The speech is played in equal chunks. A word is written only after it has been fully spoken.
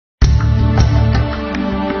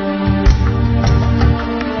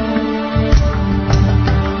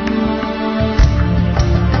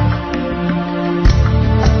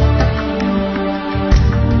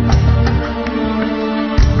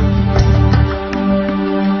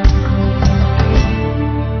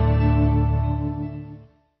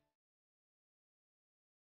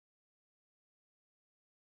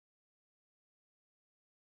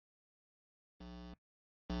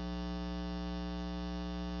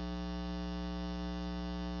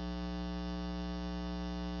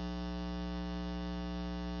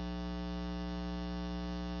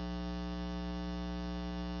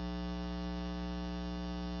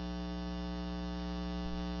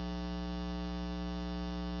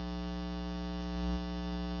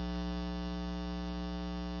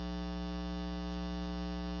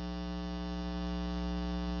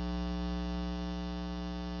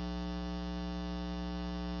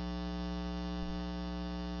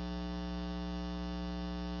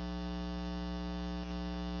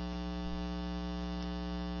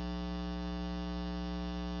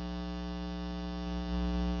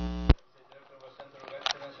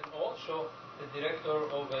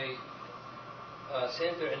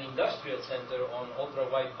center, an industrial center on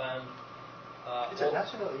ultra-wideband. It's a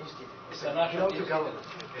national institute. It's a national institute. Government.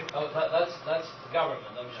 Oh, that's the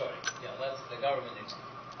government. I'm sorry. Yeah, that's the government institute.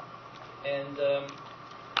 And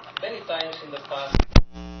many times in the past,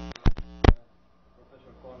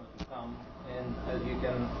 Professor Kohno to come, and as you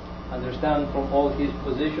can understand from all his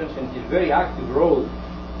positions and his very active role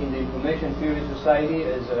in the Information Theory Society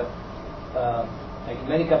as in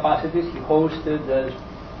many capacities, he hosted as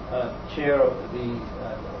chair of the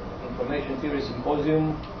Information Theory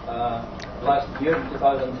Symposium last year, in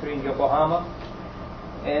 2003, in Yokohama,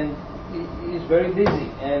 and he's very busy,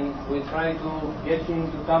 and we tried to get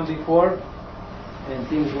him to come before, and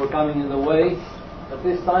things were coming in the way, but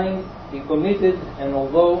this time he committed, and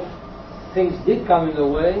although things did come in the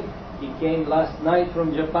way, he came last night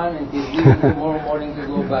from Japan, and he's leaving tomorrow morning to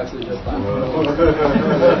go back to Japan.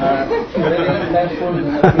 Very thankful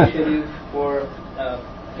and appreciative for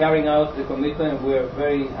carrying out the commitment. We're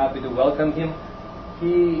very happy to welcome him.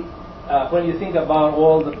 He, when you think about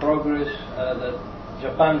all the progress that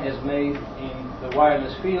Japan has made in the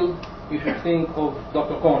wireless field, you should think of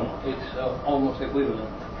Dr. Kohno. It's almost equivalent.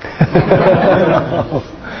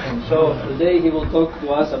 So today he will talk to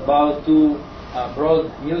us about two broad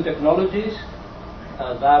new technologies,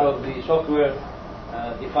 that of the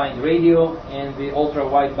software-defined radio and the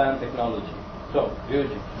ultra-wideband technology. So,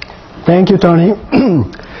 Ryuji. Thank you, Tony.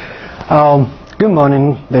 Good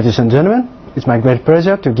morning, ladies and gentlemen. It's my great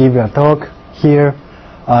pleasure to give you a talk here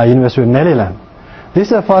at University of Maryland. This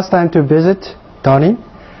is the first time to visit Tony,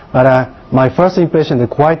 but my first impression is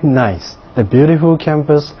quite nice. The beautiful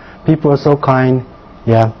campus, people are so kind.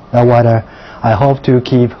 Yeah, that's what I hope to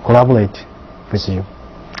keep collaborate with you.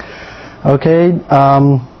 Okay,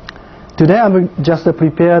 today I'm just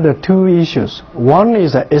prepare the two issues. One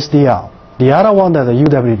is the SDR, the other one is the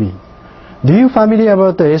UWB. Do you familiar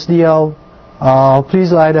about the SDR?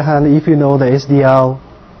 Please raise a hand if you know the SDR.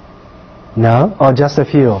 No? Or just a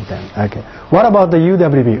few of them? Okay. What about the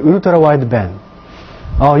UWB, ultra wideband?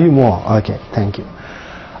 Oh, you more. Okay, thank you.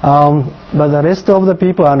 But the rest of the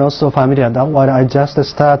people are not so familiar. That's why I just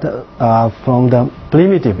start from the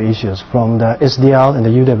primitive issues, from the SDR and the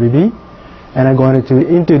UWB, and I'm going to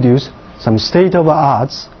introduce some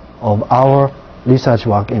state-of-the-arts of our research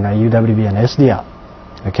work in UWB and SDR.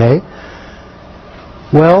 Okay.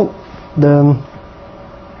 Well,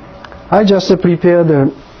 I just prepared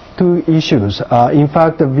the two issues. In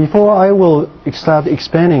fact, before I will start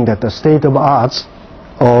explaining that the state-of-the-arts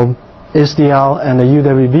of SDR and the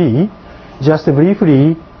UWB, just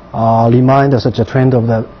briefly remind such a trend of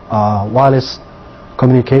the wireless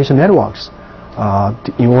communication networks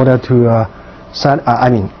in order to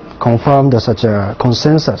confirm such a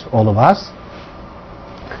consensus, all of us.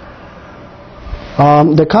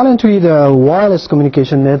 Currently the wireless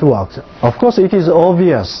communication networks, of course it is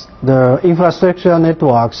obvious the infrastructure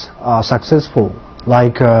networks are successful,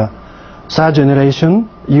 like third generation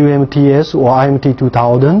UMTS or IMT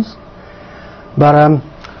 2000s. But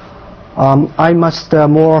I must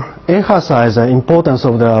more emphasize the importance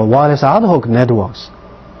of the wireless ad hoc networks,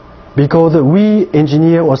 because we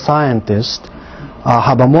engineer or scientists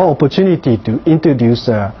have a more opportunity to introduce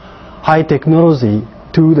high technology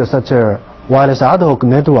to such a wireless ad hoc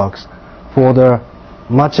networks for the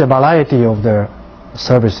much variety of the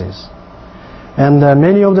services. And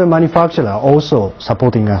many of the manufacturers are also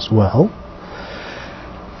supporting us well.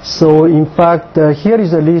 So in fact, here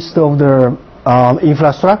is a list of the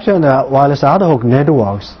infrastructure and wireless ad hoc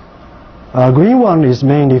networks. Green one is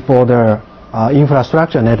mainly for the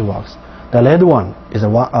infrastructure networks. The red one is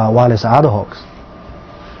wireless ad hocs.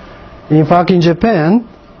 In fact, in Japan,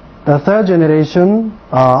 the third generation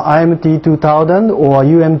IMT 2000 or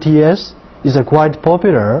UMTS is quite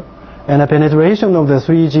popular, and the penetration of the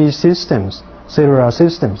 3G systems, cellular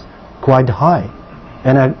systems, quite high,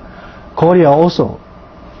 and Korea also.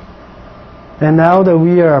 And now that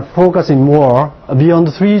we are focusing more beyond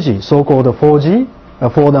 3G, so-called 4G,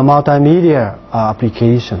 for the multimedia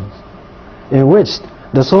applications, in which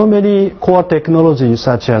there's so many core technologies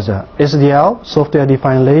such as SDR,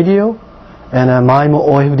 software-defined radio, and MIMO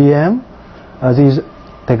OFDM. This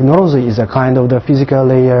technology is a kind of the physical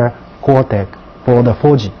layer core tech for the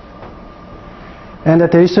 4G. And the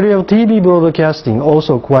terrestrial TV broadcasting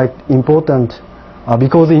also quite important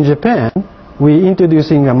because in Japan we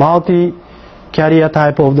introducing a multi-carrier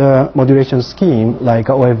type of the modulation scheme like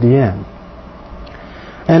OFDM.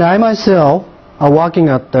 And I myself are working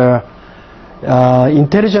at the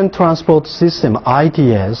Intelligent Transport System,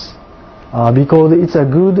 ITS, because it's a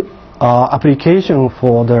good application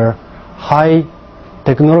for the high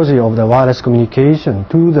technology of the wireless communication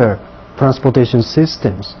to the transportation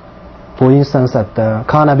systems. For instance, at the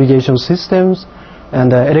car navigation systems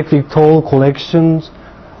and electric toll collections,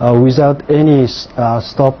 without any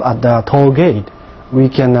stop at the toll gate, we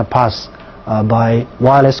can pass by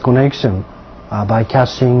wireless connection, by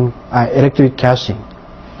caching, electric caching,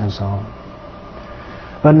 and so on.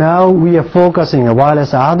 But now we are focusing on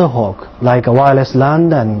wireless ad hoc, like wireless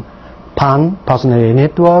LAN and PAN, personal area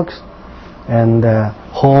networks, and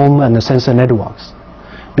home and sensor networks,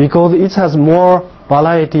 because it has more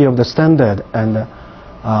variety of the standard and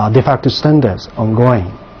de facto standards ongoing.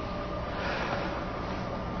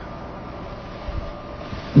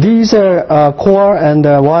 These are core and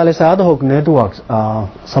wireless ad hoc networks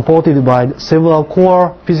supported by several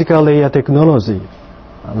core physical layer technology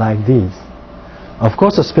like these. Of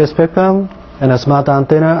course, a space spectrum and a smart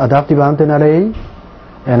antenna, adaptive antenna array,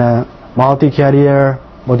 and multi-carrier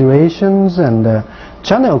modulations and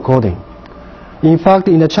channel coding. In fact,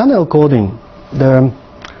 in the channel coding, the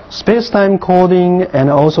space-time coding and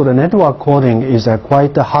also the network coding is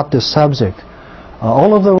quite a hot subject.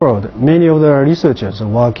 All over the world, many of the researchers are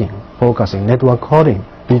working, focusing network coding,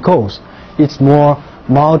 because it's more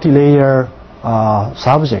multi-layer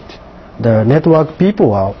subject. The network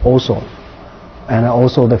people are also, and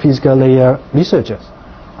also the physical layer researchers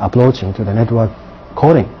approaching to the network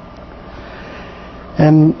coding.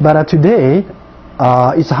 But today,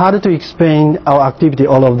 it's hard to explain our activity,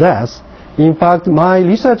 all of that. In fact, my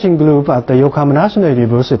researching group at the Yokohama National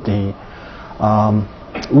University,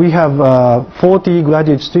 we have 40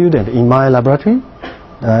 graduate students in my laboratory,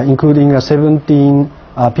 including 17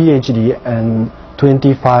 PhD and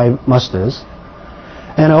 25 masters.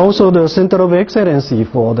 And also the Center of Excellency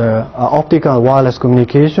for the Optical Wireless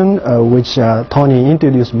Communication, which Tony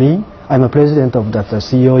introduced me. I'm a president of that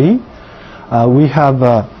COE. We have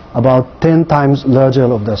about 10 times larger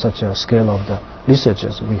of the such a scale of the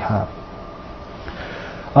researchers we have.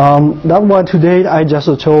 That's why today I just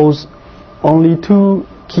chose only two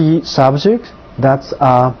key subjects. That's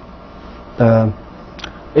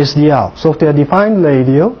SDR, software defined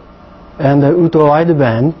radio, and ultra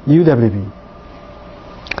wideband UWB.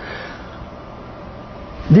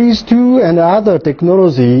 These two and other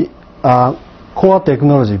technology are core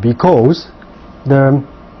technology, because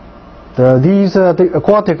these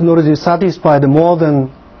core technologies satisfy more than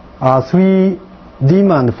 3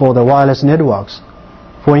 demand for the wireless networks.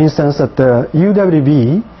 For instance, at the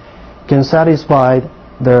UWB can satisfy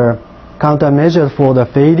the countermeasure for the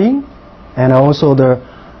fading, and also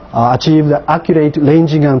achieve the accurate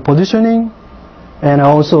ranging and positioning, and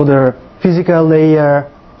also the physical layer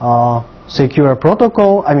secure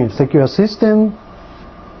protocol, secure system,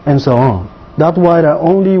 and so on. That's why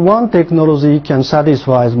only one technology can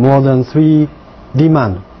satisfy more than 3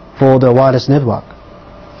 demand for the wireless network.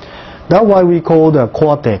 That's why we call the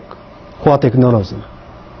core technology.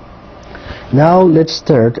 Now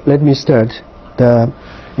let me start the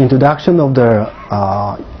introduction of the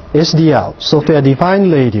SDR, software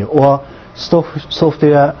defined radio, or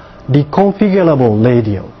software deconfigurable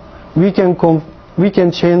radio. We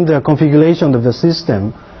can change the configuration of the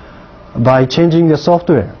system by changing the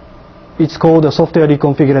software. It's called the software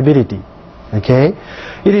reconfigurability. Okay,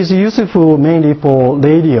 it is useful mainly for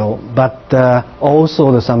radio, but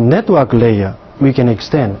also some network layer we can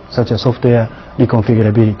extend such a software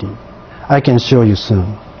reconfigurability. I can show you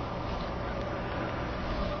soon.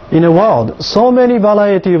 In a world, so many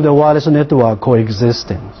variety of the wireless network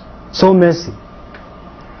coexisting, so messy.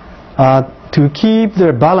 To keep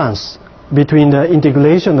the balance between the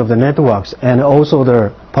integration of the networks and also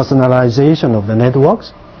the personalization of the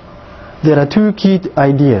networks, there are two key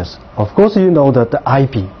ideas. Of course, you know that the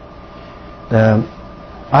IP. The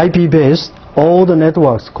IP-based, all the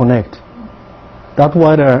networks connect. That's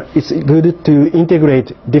why it's good to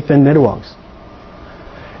integrate different networks.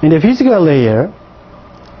 In the physical layer,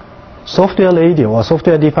 software radio or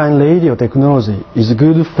software-defined radio technology is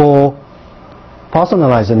good for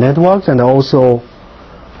personalized networks, and also,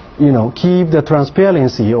 keep the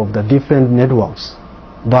transparency of the different networks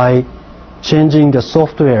by changing the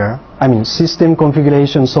software, system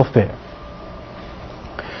configuration software.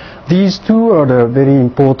 These two are very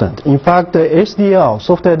important. In fact, the SDR,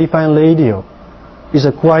 software-defined radio, is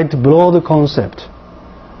a quite broad concept,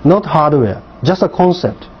 not hardware, just a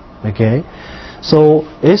concept. Okay, so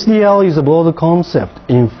SDR is a broad concept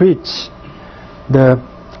in which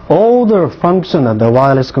all the function of the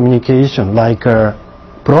wireless communication, like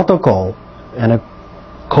protocol and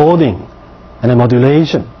coding and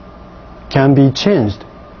modulation, can be changed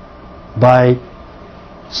by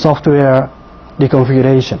software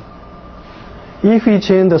reconfiguration. If we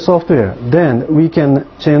change the software, then we can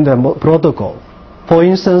change the protocol. For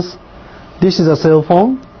instance, this is a cell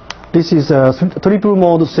phone. this is a triple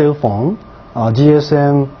mode cell phone,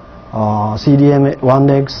 GSM, CDM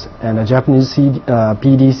 1X, and a Japanese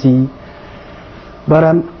PDC.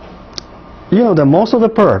 But the most of the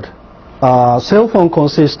part, cell phone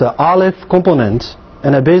consists of RF components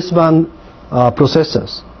and a baseband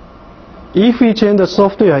processors. If we change the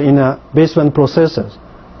software in a baseband processors,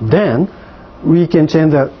 then we can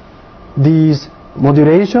change these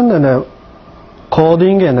modulation and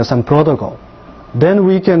coding and some protocol. Then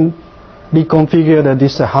we can reconfigure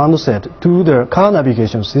this handset to the car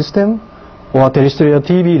navigation system or terrestrial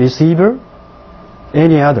TV receiver,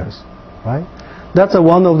 any others, right? That's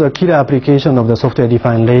one of the key applications of the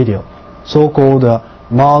software-defined radio, so-called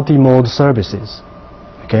multi-mode services.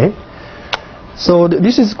 Okay, so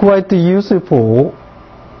this is quite useful,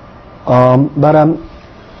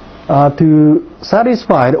 to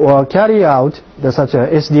satisfy or carry out such a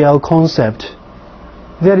SDR concept,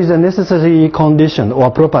 there is a necessary condition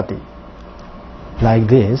or property like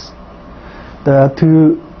this.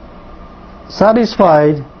 To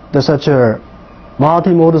satisfy such a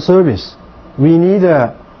multi-mode service, we need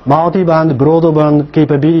a multi-band broadband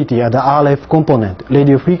capability at the RF component,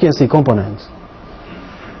 radio frequency components.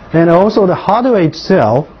 And also the hardware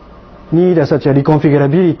itself needs such a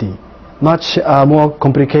reconfigurability, much more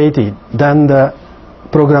complicated than the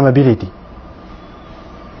programmability.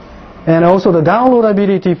 And also the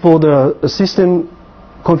downloadability for the system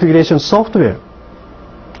configuration software.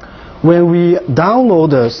 When we download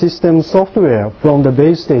the system software from the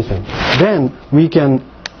base station, then we can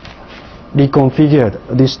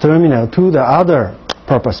reconfigure this terminal to the other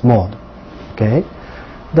purpose mode. Okay,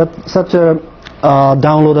 that such a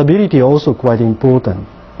downloadability also quite important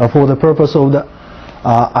for the purpose of the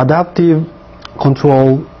adaptive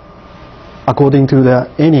control according to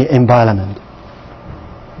any environment.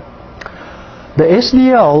 The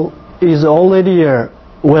SDR is already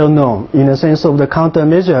well known in the sense of the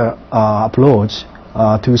countermeasure approach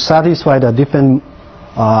to satisfy the different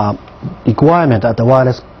requirement at the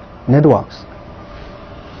wireless networks.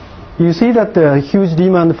 You see that the huge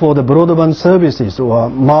demand for the broadband services or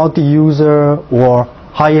multi-user or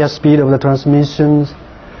higher speed of the transmissions,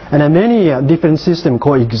 and many different systems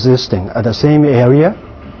coexisting at the same area,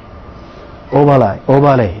 overlay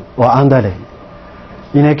or underlay.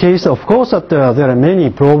 In a case, of course, that there are many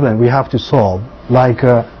problems we have to solve, like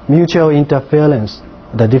mutual interference,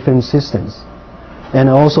 the different systems, and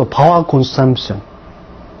also power consumption.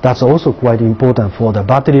 That's also quite important for the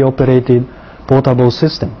battery-operated portable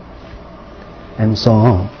system, and so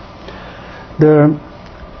on. The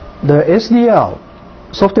SDR,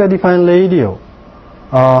 software-defined radio,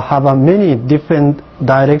 have many different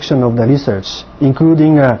directions of the research,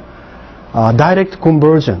 including direct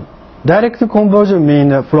conversion. Direct conversion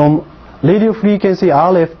means from radio frequency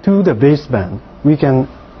RF to the baseband, we can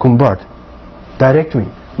convert directly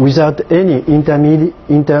without any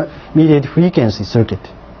intermediate frequency circuit.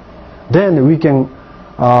 Then we can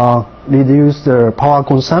reduce the power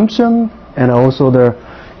consumption, and also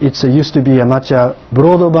it used to be a much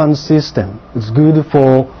broadband system. It's good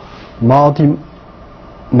for multi-mode,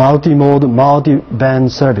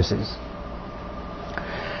 multi-band services.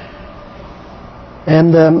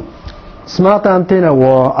 And smart antenna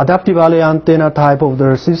or adaptive array antenna type of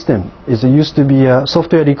the system used to be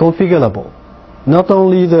software reconfigurable. Not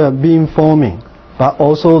only the beamforming, but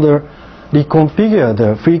also reconfigure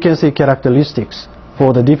the frequency characteristics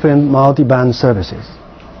for the different multi-band services.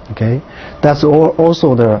 Okay, that's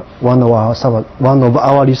also one of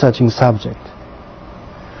our researching subject.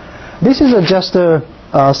 This is just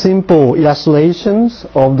simple illustrations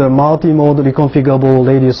of the multi-mode reconfigurable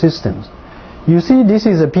radio systems. You see, this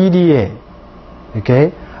is a PDA.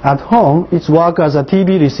 Okay, at home it works as a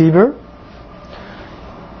TV receiver.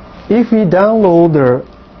 If we download the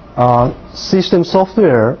system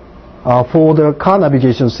software for the car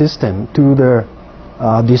navigation system to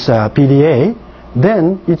this PDA,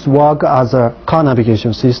 then it works as a car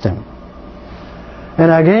navigation system.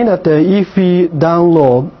 And again, if we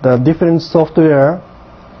download the different software,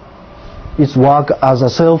 it works as a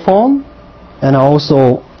cell phone, and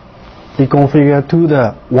also reconfigure to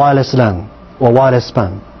the wireless LAN or wireless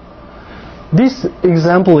span. This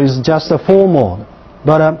example is just a 4-mode,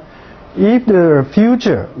 but if in the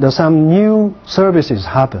future some new services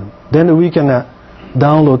happen, then we can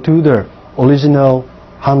download to the original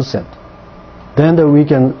handset. Then we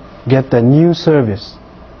can get the new service.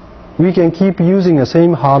 We can keep using the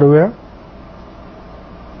same hardware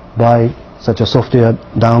by such a software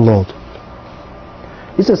download.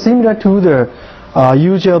 It's similar to the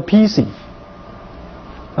usual PC.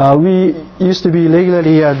 We used to be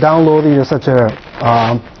regularly downloading such a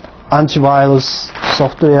antivirus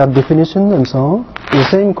software definition and so on. The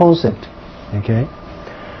same concept. Okay.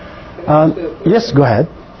 Yes, go ahead,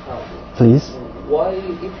 please. Why,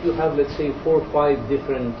 if you have, let's say, 4 or 5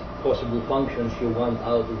 different possible functions you want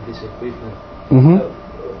out of this equipment,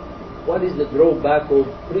 what is the drawback of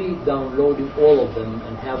pre-downloading all of them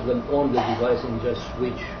and have them on the device and just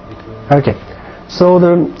switch between? Okay. So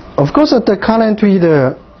of course, currently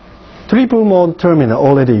the triple mode terminal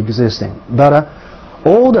already existing, but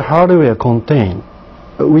all the hardware contained,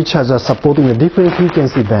 which has supporting a different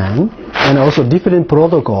frequency band and also different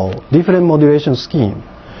protocol, different modulation scheme,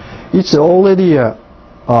 it's already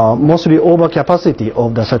mostly overcapacity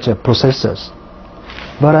of such processors.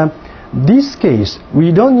 But this case,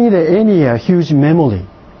 we don't need any huge memory.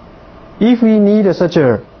 If we need such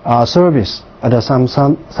a service at some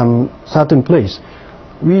certain place,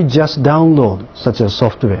 we just download such a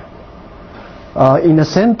software. In a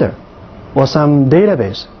center or some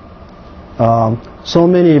database, so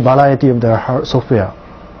many variety of the software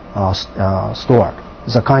stored.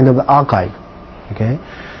 It's a kind of archive. Okay,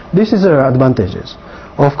 this is advantages.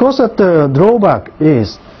 Of course, the drawback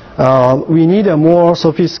is we need a more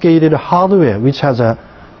sophisticated hardware which has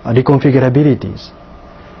reconfigurabilities.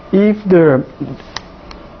 If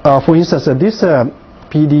for instance, this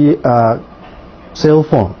PD cell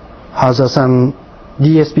phone has some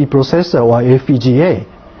DSP processor or FPGA,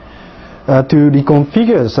 to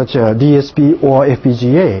reconfigure such a DSP or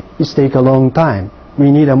FPGA, it takes a long time.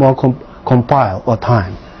 We need a more compile or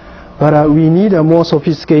time. But we need a more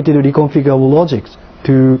sophisticated reconfigurable logics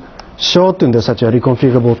to shorten such a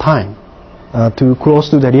reconfigurable time to close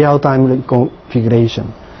to the real-time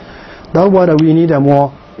reconfiguration. That's why we need a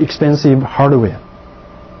more expensive hardware.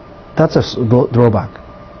 That's a drawback,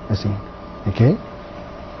 I think. Okay.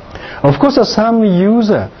 Of course, some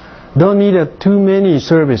user don't need too many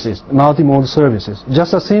services, multi-mode services.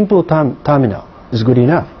 Just a simple terminal is good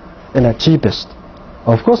enough and the cheapest.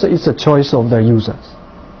 Of course, it's a choice of the users.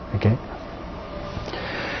 Okay.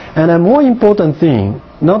 And a more important thing,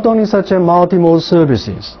 not only such a multi-mode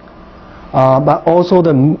services, but also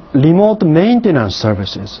the remote maintenance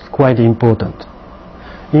services, quite important.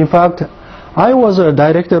 In fact, I was a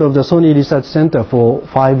director of the Sony Research Center for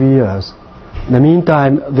 5 years. In the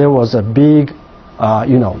meantime, there was a big,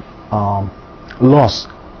 loss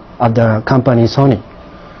at the company Sony.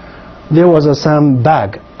 There was some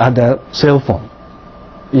bug at the cell phone.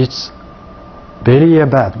 It's very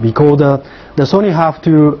bad because the Sony have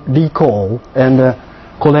to recall and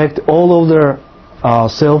collect all of their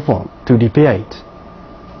cell phone to repair it.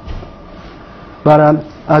 But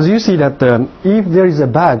as you see that if there is a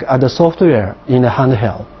bug at the software in a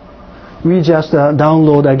handheld, we just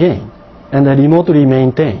download again and remotely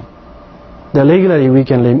maintain. Regularly we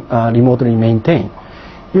can remotely maintain,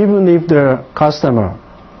 even if the customer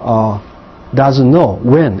doesn't know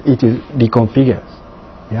when it is reconfigured.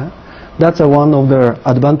 Yeah, that's one of the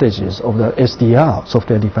advantages of the SDR,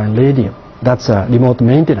 software-defined radio. That's remote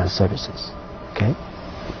maintenance services. Okay.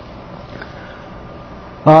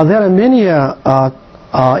 There are many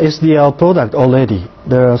SDR products already.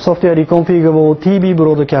 The software reconfigurable TV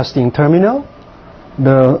broadcasting terminal,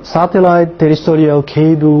 the satellite terrestrial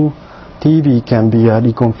cable TV can be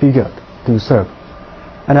reconfigured to serve.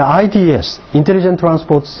 And ITS, Intelligent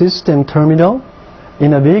Transport System terminal,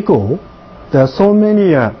 in a vehicle, there are so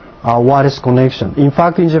many wireless connections. In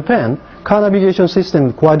fact, in Japan, car navigation system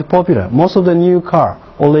is quite popular. Most of the new car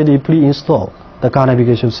already pre-installed the car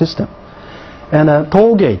navigation system. And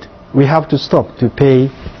toll gate, we have to stop to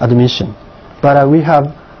pay admission. But we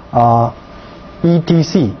have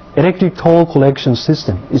ETC, electric toll collection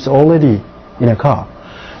system, is already in a car.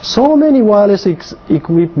 So many wireless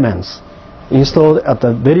equipments installed at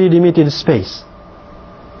a very limited space.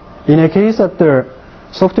 In a case that the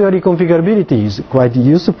software reconfigurability is quite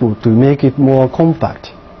useful to make it more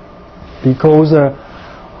compact, because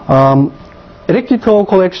electric toll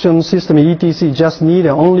collection system ETC just need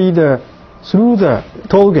only through the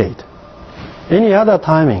toll gate. Any other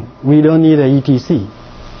timing, we don't need a ETC.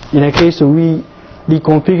 In a case we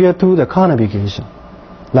reconfigure to the car navigation,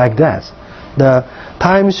 like that, the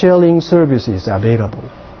time sharing services are available.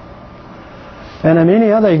 And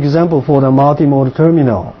many other examples for the multi-mode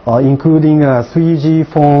terminal, including a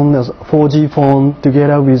 3G phone, 4G phone,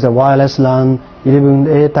 together with a wireless LAN,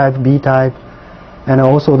 11A type, B type, and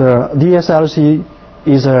also the DSRC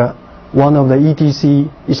is one of the ETC,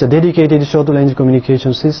 is a dedicated short-range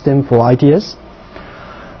communication system for ITS.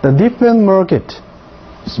 The different market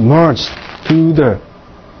is merged to the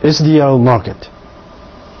SDR market.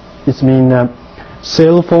 It means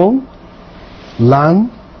cell phone, LAN,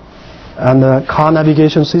 and car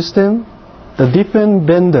navigation system, the different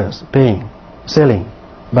vendors paying selling,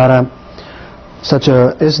 but such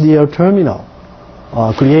a SDR terminal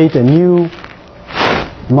create a new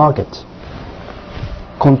market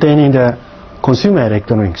containing the consumer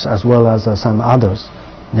electronics as well as some others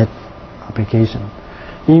net application.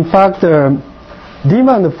 In fact,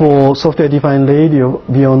 demand for software-defined radio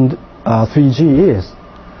beyond 3G is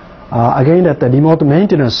again that the remote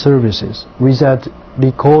maintenance services without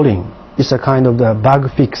recalling is a kind of the bug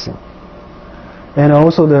fixing, and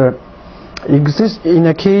also the in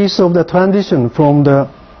a case of the transition from the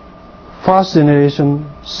first generation,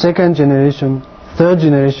 second generation, third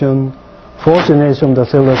generation, fourth generation of the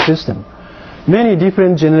cellular system, many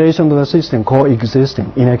different generations of the system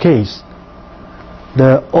coexisting. In a case,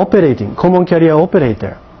 the common carrier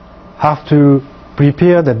operator have to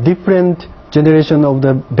prepare the different generation of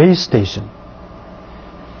the base station.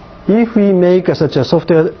 If we make such a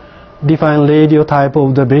software-defined radio type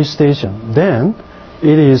of the base station, then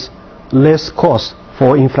it is less cost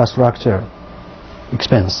for infrastructure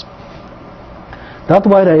expense. That's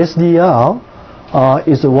why the SDR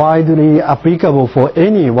is widely applicable for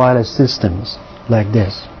any wireless systems like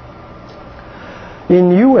this.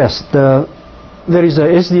 In US, there is a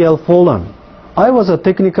SDL forum. I was a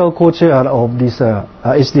technical co-chair of this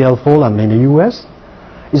SDL forum in the US.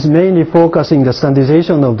 It's mainly focusing the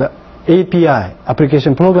standardization of the API,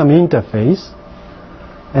 Application Program Interface,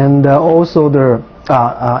 and also the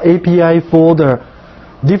API for the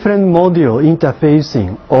different module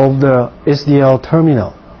interfacing of the SDL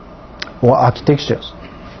terminal or architectures.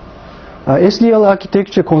 SDL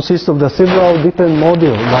architecture consists of the several different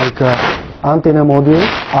modules like antenna module,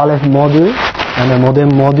 RF module, and a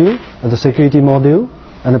modem module, and the security module,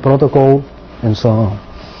 and the protocol, and so on.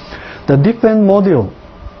 The different module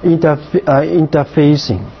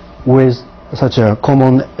interfacing with such a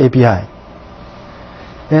common API.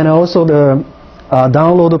 And also the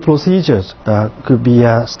download procedures could be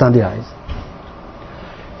standardized.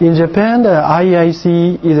 In Japan, the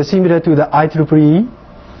IIC is similar to the IEEE,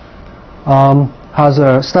 has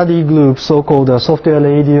a study group, so-called Software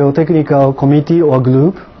Radio Technical Committee or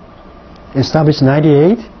group, established in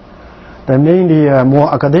 1998. They're mainly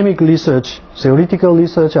more academic research, theoretical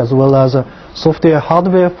research, as well as software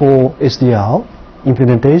hardware for SDR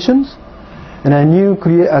implementations, and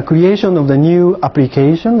a creation of the new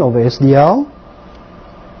application of SDR,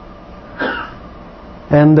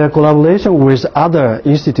 and collaboration with other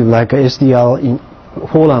institutes like SDR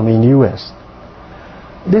forum in US.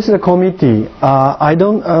 This is a committee.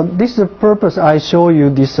 This is the purpose I show you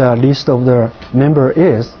this list of the member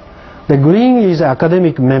is. The green is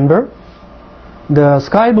academic member. The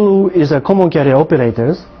sky blue is a common carrier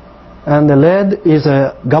operators, and the red is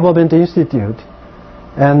a government institute,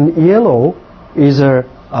 and yellow is a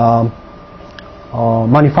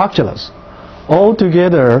manufacturers. All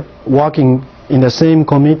together working in the same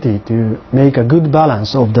committee to make a good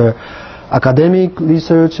balance of the academic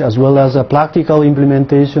research as well as a practical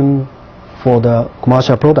implementation for the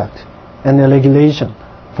commercial product and the regulation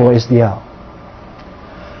for SDR.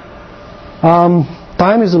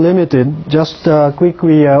 Time is limited. Just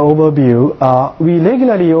quickly overview. We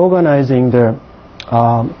regularly organizing the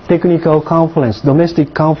technical conference,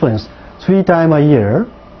 domestic conference, 3 times a year,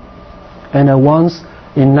 and once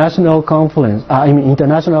in national conference,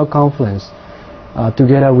 international conference,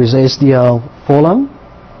 together with SDR forum.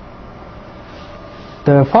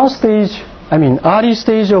 The first stage, early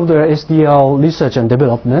stage of the SDR research and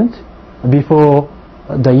development, before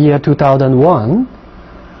the year 2001,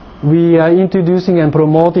 we are introducing and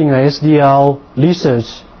promoting SDR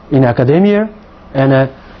research in academia and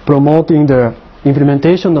promoting the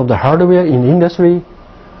implementation of the hardware in industry.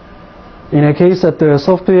 In a case that the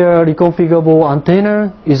software reconfigurable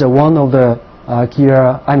antenna is one of the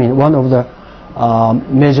one of the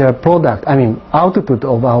major product, output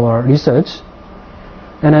of our research.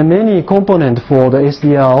 And many components for the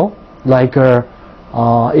SDR, like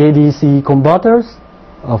ADC converters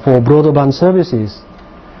for broadband services,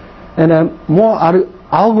 and more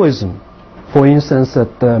algorithm, for instance,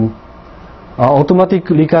 that automatic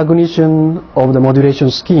recognition of the modulation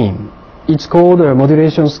scheme. It's called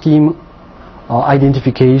modulation scheme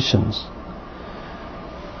identifications.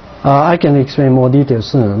 I can explain more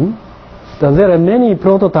details soon. There are many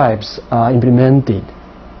prototypes implemented.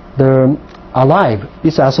 The ALIVE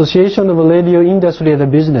is Association of Radio Industry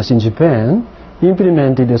and Business in Japan,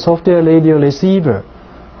 implemented a software radio receiver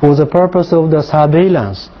for the purpose of the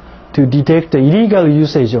surveillance to detect the illegal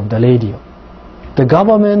usage of the radio. The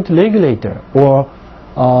government regulator or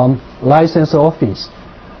license office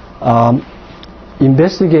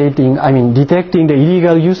detecting the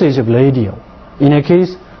illegal usage of radio. In a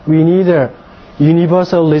case, we need a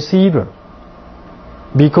universal receiver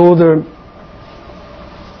because the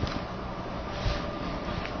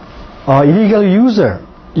illegal user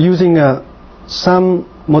using some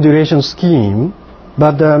modulation scheme,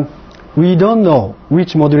 but we don't know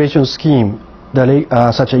which modulation scheme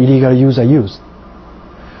such an illegal user used.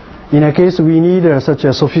 In a case, we need such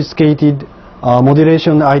a sophisticated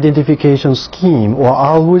modulation identification scheme or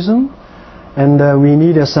algorithm, and we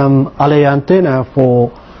need some array antenna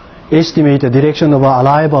for estimate the direction of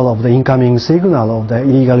arrival of the incoming signal of the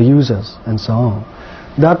illegal users and so on.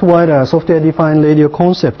 That's why the software-defined radio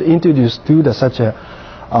concept introduced to such a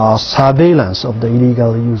surveillance of the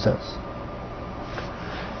illegal users.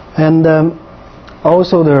 And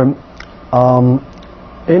also the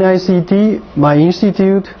NICT, my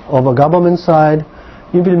institute of a government side,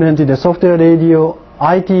 implemented a software radio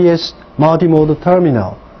ITS multimode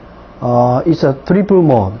terminal. It's a triple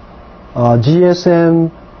mode,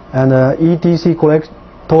 GSM and ETC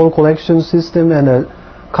toll collection system and a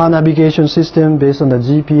car navigation system based on the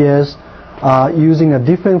GPS, using a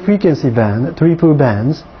different frequency band, triple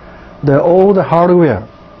bands. All the hardware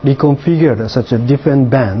reconfigured such a different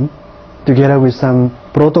band together with some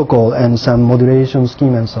protocol and some modulation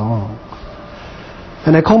scheme and so on.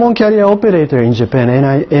 And a common carrier operator in Japan,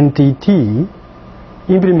 NTT,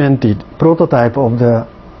 implemented prototype of the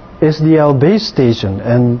SDR base station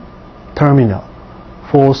and terminal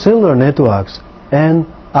for cellular networks and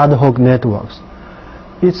ad hoc networks.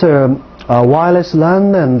 It's a wireless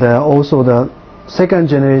LAN and also the second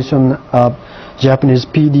generation Japanese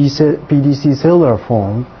PDC cellular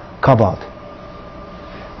phone covered.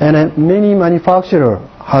 And many manufacturers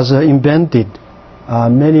has invented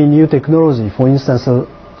many new technology. For instance,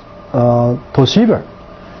 Toshiba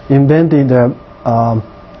invented the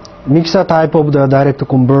mixer type of the direct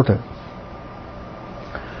converter.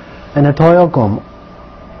 And Toyocom,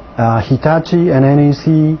 Hitachi and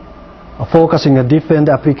NEC focusing a different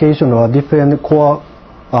application or different core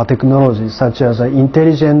technologies such as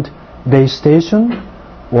intelligent base station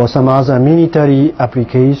or some other military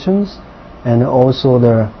applications, and also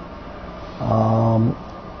the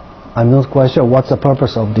I'm not quite sure what's the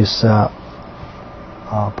purpose of this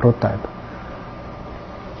prototype.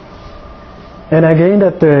 And again,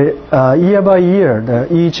 that year by year,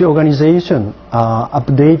 each organization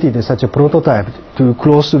updated such a prototype to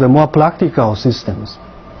close to the more practical systems.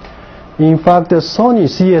 In fact, the Sony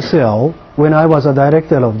CSL, when I was a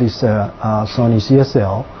director of this Sony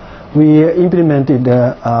CSL, we implemented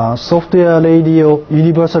the software radio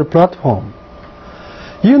universal platform.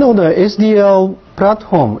 You know, the SDL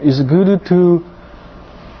platform is good to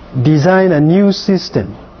design a new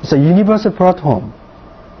system. It's a universal platform.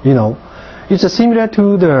 You know, it's similar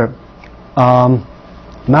to the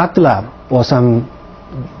MATLAB or some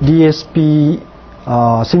DSP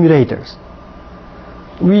simulators.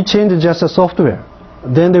 We change just the software,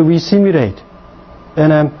 then we simulate,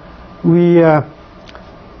 and we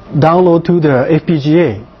download to the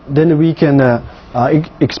FPGA, then we can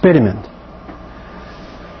experiment.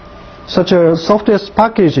 Such a software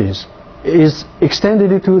packages is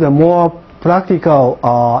extended to the more practical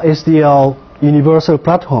SDL universal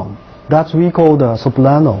platform. That we call the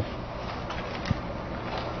Soprano.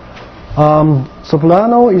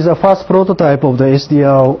 Soprano is a first prototype of the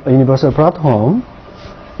SDL universal platform.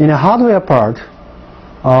 In a hardware part,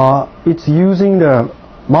 it's using the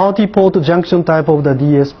multi-port junction type of the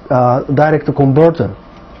direct converter,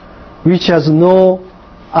 which has no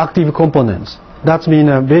active components. That means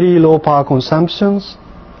very low power consumptions,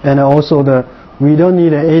 and also we don't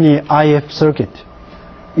need any IF circuit.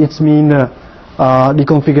 It means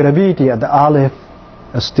reconfigurability at the RF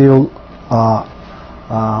is still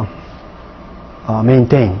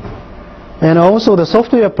maintained. And also the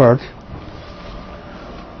software part,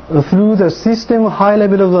 through the system high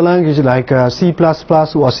level of the language like C++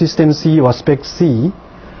 or System C or Spec C,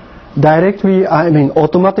 directly,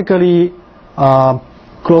 automatically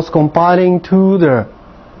cross-compiling to the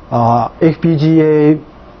FPGA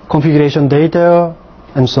configuration data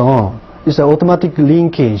and so on. It's an automatic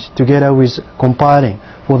linkage together with compiling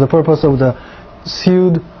for the purpose of the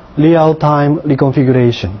sealed real-time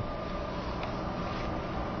reconfiguration.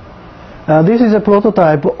 This is a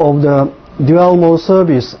prototype of the dual mode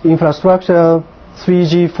service infrastructure,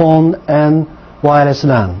 3G phone and wireless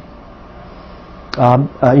LAN,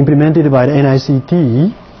 implemented by the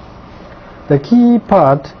NICT. The key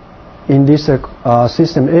part in this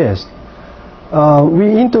system is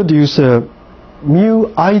we introduce a new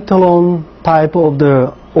Itron type of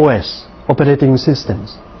the OS, operating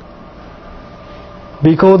systems.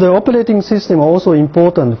 Because the operating system also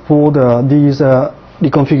important for these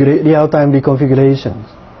real-time reconfigurations.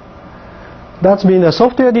 That's mean the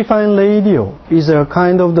software-defined radio is a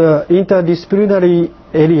kind of the interdisciplinary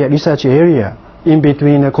area, research area in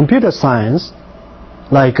between computer science,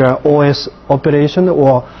 like OS operation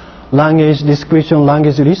or language description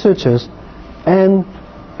language researchers, and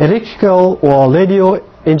electrical or radio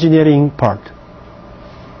engineering part.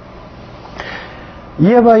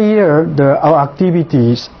 Year by year, our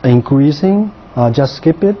activities are increasing. Just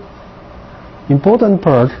skip it. Important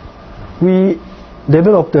part, we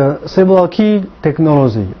developed several key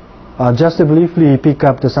technology. Just to briefly pick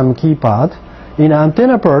up some key part. In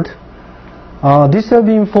antenna part, digital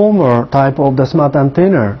beamformer type of the smart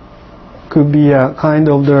antenna could be a kind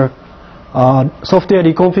of the software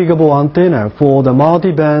reconfigurable antenna for the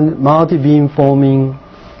multi-band, multi-beam forming,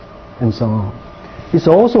 and so on. It's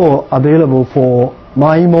also available for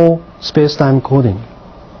MIMO space-time coding.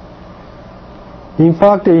 In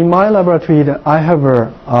fact, in my laboratory, I have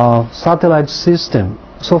a satellite system,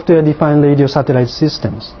 software-defined radio satellite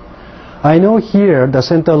systems. I know here the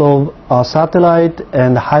center of satellite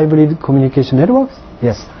and hybrid communication networks.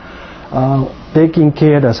 Yes, taking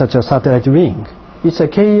care of such a satellite ring. It's a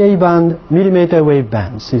Ka band, millimeter wave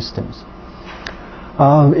band systems.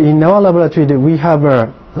 In our laboratory, we have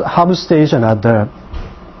a hub station at the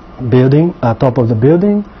building, top of the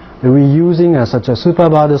building. We're using such a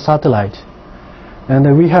superbird satellite.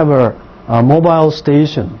 And we have a mobile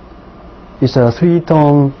station. It's a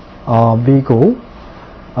 3-ton vehicle.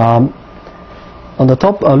 On the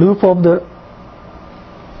top roof of the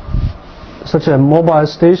such a mobile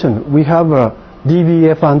station, we have a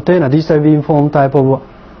DVF antenna, digital beamform type of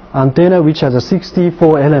antenna, which has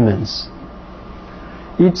 64 elements.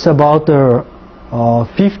 It's about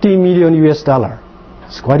 50 million US dollar.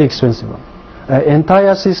 It's quite expensive.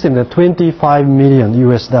 Entire system, 25 million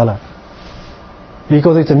US dollar.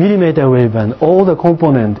 Because it's a millimeter wave band, all the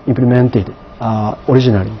components implemented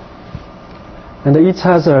originally. And it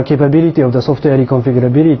has a capability of the software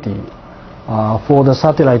reconfigurability for the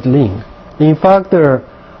satellite link. In fact,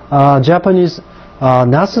 Japanese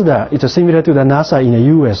NASA, it's similar to the NASA in the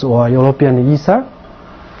US or European ESA,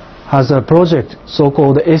 has a project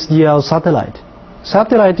so-called SDR satellite.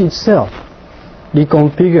 Satellite itself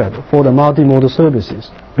reconfigured for the multimodal services,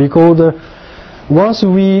 because once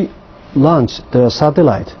we launch the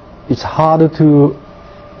satellite, it's hard to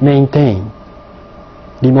maintain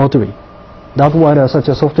remotely. That's why such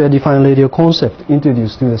a software-defined radio concept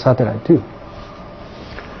introduced to the satellite too.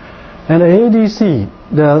 And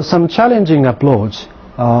ADC, some challenging approach.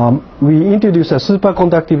 We introduced a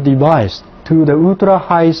superconductive device to the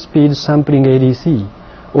ultra-high-speed sampling ADC,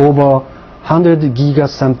 over 100 giga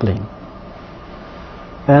sampling.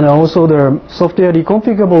 And also the software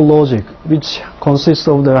reconfigurable logic, which consists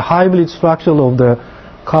of the hybrid structure of the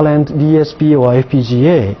current DSP or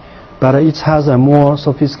FPGA, but it has a more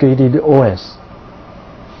sophisticated OS.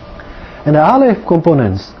 And the RF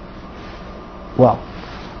components, well,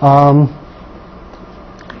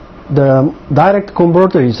 the direct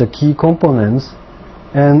converter is a key component,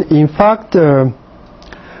 and in fact,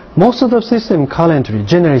 most of the system currently,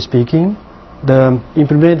 generally speaking,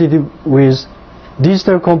 implemented with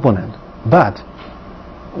digital component, but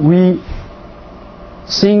we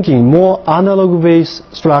thinking more analog-based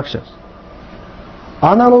structures.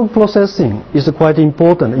 Analog processing is quite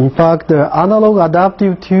important. In fact, the analog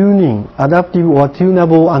adaptive tuning, adaptive or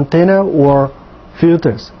tunable antenna or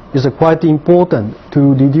filters is quite important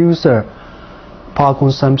to reduce power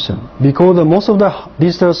consumption, because most of the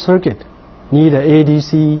digital circuit need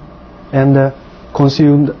ADC and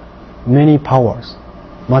consume many powers,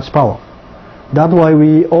 much power. That's why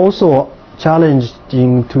we also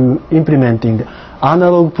challenging to implementing the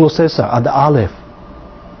analog processor at the RF,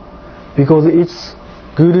 because it's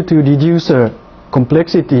good to reduce the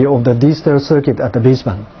complexity of the digital circuit at the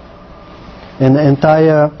baseband, and the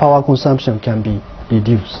entire power consumption can be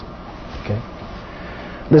reduced. Okay.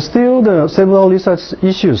 But still, several research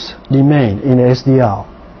issues remain in SDR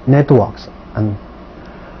networks and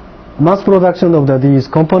mass production of these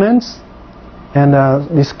components, and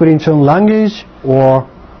description language or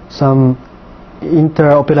some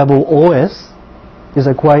interoperable OS is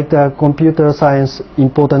a quite computer science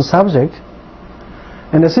important subject.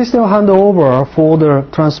 And the system handover for the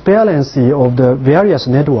transparency of the various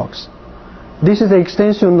networks. This is the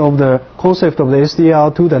extension of the concept of the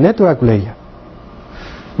SDR to the network layer.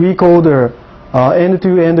 We call the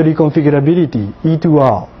end-to-end reconfigurability,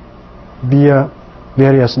 E2R, via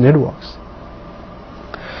various networks.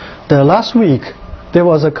 The last week, there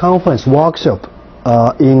was a conference workshop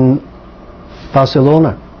in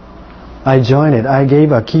Barcelona. I joined it. I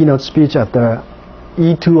gave a keynote speech at the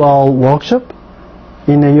E2R workshop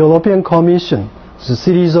in the European Commission the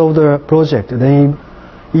series of the project, then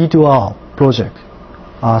E2R project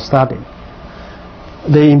started.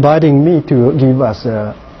 They inviting me to give us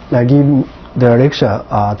give the lecture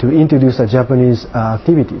to introduce the Japanese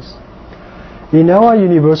activities. In our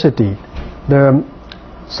university,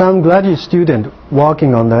 some graduate student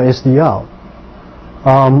working on the SDR.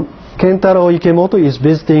 Kentaro Ikemoto is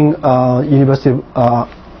visiting University of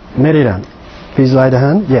Maryland. Please right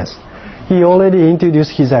hand. Yes. He already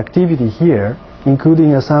introduced his activity here,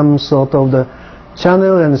 including some sort of the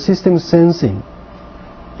channel and system sensing.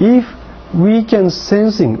 If we can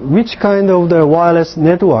sensing which kind of the wireless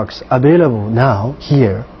networks available now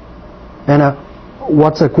here, and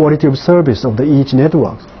what's the quality of service of each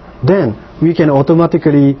network, then we can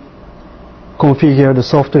automatically configure the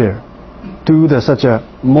software to such a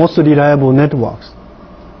most reliable networks,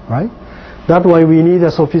 right? That's why we need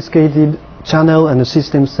a sophisticated channel and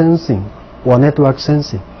system sensing or network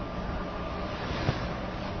sensing.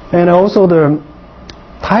 And also the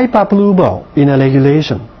type approval in a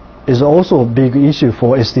regulation is also a big issue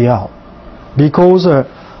for SDR, because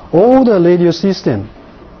all the radio system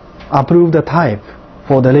approve the type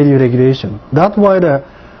for the radio regulation. That's why the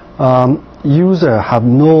user have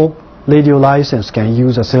no radio license can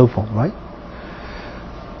use a cell phone, right?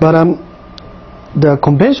 But the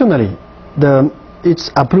conventionally, it's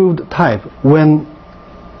approved type when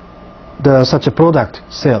such a product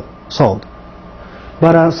sold.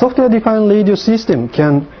 But a software-defined radio system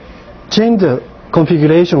can change the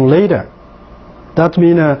configuration later. That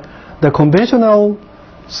means the conventional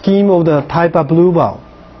scheme of the type approval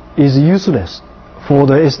is useless for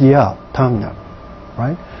the SDR terminal,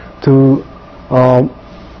 right? To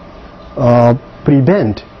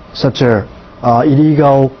prevent such a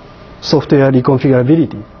illegal software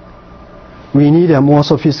reconfigurability, we need a more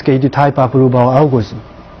sophisticated type approval algorithm,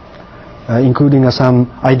 including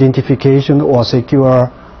some identification or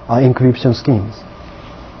secure encryption schemes.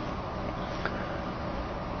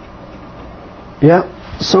 Yeah,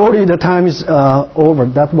 sorry, the time is over.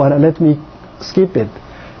 That's why let me skip it.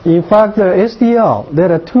 In fact, the SDR,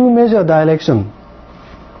 there are two major directions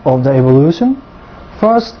of the evolution.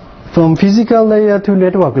 First, from physical layer to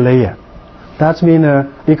network layer. That means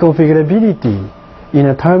reconfigurability in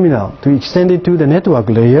a terminal to extend it to the network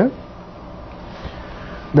layer.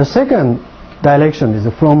 The second direction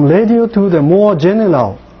is from radio to the more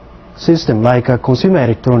general system like consumer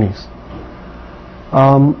electronics.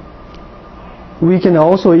 We can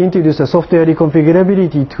also introduce a software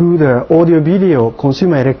reconfigurability to the audio-video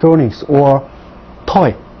consumer electronics or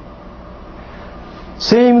toy.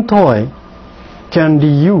 Same toy can be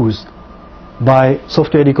used by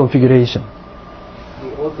software reconfiguration.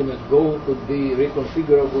 The ultimate goal could be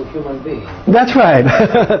reconfigurable human being. That's right.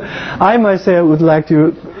 I myself would like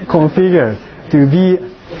to configure to be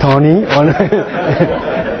Tony.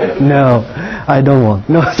 No, I don't want.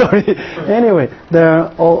 No, sorry. Anyway,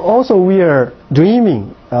 also we are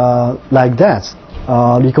dreaming like that.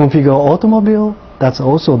 Reconfigure automobile. That's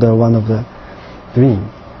also one of the dream.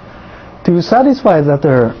 To satisfy that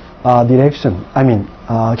direction, I mean,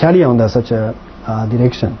 carry on such a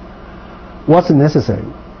direction, what's necessary?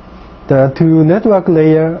 To network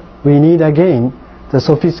layer, we need again the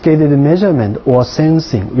sophisticated measurement or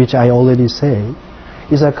sensing, which I already say,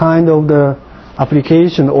 is a kind of the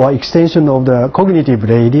application or extension of the cognitive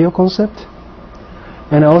radio concept,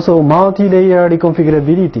 and also multi-layer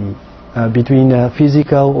reconfigurability between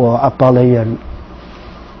physical or upper layer.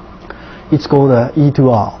 It's called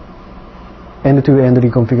E2R. End-to-end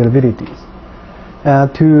reconfigurabilities.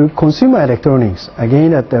 To consumer electronics,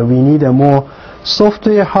 again, we need a more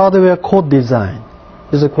software hardware code design.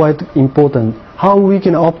 Is quite important. How we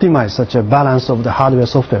can optimize such a balance of the hardware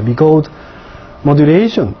software, because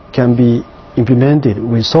modulation can be implemented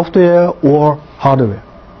with software or hardware.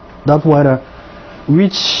 That's why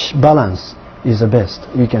which balance is the best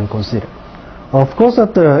we can consider. Of course,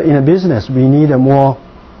 in a business we need a more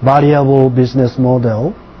variable business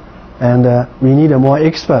model. And we need a more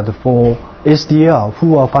expert for SDR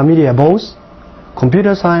who are familiar both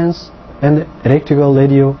computer science and electrical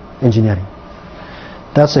radio engineering.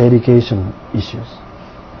 That's education issues.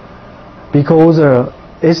 Because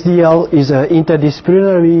SDR is an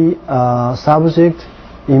interdisciplinary subject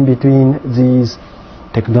in between these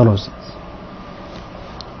technologies.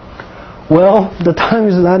 Well, the time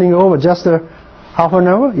is running over. Just half an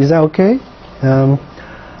hour. Is that okay?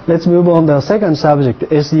 Let's move on to the second subject,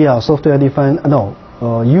 SDR,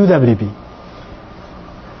 UWB.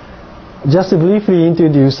 Just to briefly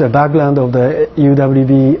introduce the background of the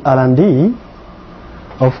UWB R&D.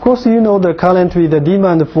 Of course, you know currently the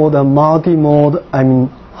demand for the multi-mode,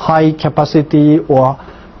 high capacity or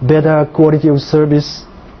better quality of service.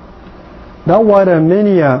 That's why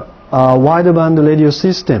many wideband radio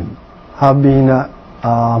systems have been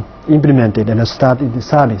implemented and started the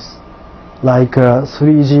service, like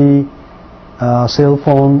 3G cell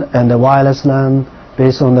phone and the wireless LAN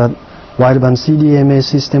based on the wideband CDMA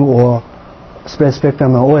system or spread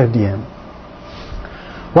spectrum or OFDM.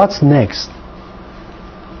 What's next?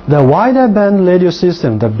 The wider band radio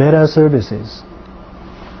system, the better services.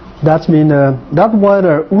 That means that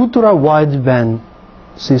wider ultra wideband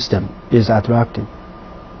system is attractive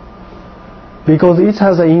because it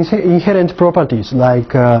has inherent properties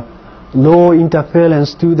like low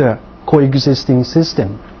interference to the coexisting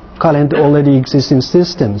system, current already existing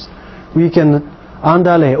systems. We can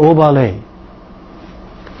underlay, overlay,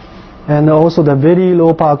 and also the very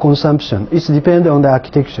low power consumption. It's dependent on the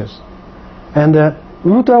architectures. And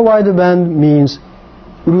ultra wideband means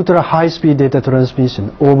ultra high speed data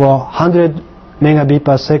transmission over 100 megabit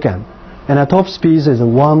per second, and the top speed is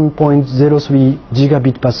 1.03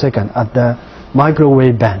 gigabit per second at the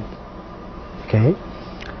microwave band. Okay,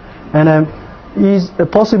 and is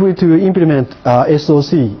possible to implement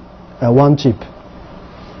SoC, one chip.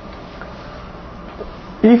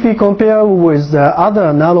 If we compare with the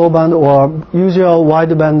other narrowband or usual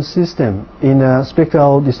wideband system in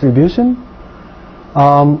spectral distribution,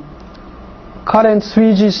 current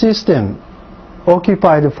 3G system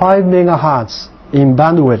occupied 5 megahertz in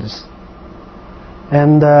bandwidth,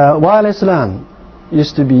 and wireless LAN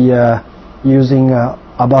used to be using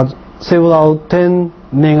about several 10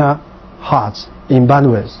 megahertz in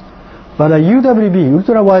bandwidth. But UWB,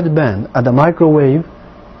 ultra wideband at the microwave,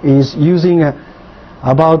 is using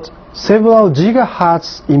about several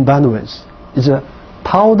gigahertz in bandwidth. It's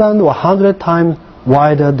 1,000 or 100 times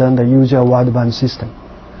wider than the usual wideband system.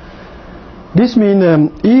 This means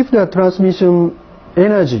if the transmission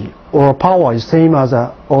energy or power is same as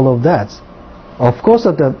all of that, of course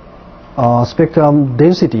that the spectrum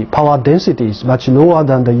density, power density is much lower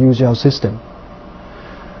than the usual system.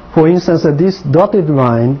 For instance, this dotted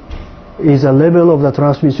line is a level of the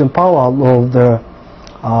transmission power of the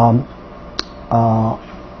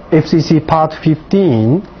FCC Part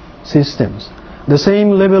 15 systems. The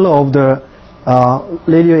same level of the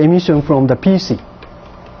radio emission from the PC.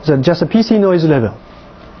 So just a PC noise level.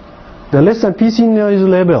 The less than PC noise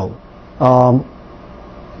level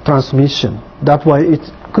transmission. That's why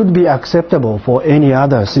it could be acceptable for any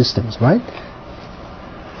other systems, right?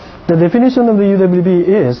 The definition of the UWB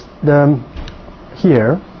is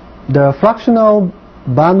here the fractional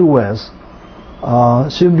bandwidth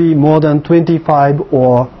should be more than 25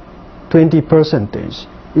 or 20%.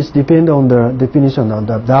 It depends on the definition of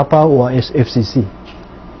the DAPA or FCC.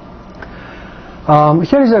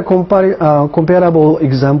 Here is a comparable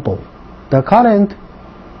example. The current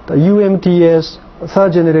UMTS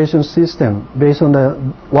third generation system based on the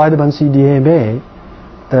wideband CDMA,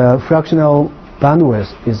 the fractional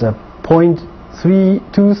bandwidth is a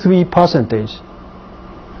 0.323%.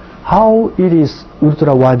 How it is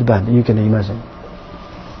ultra wideband, you can imagine.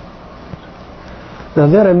 Now,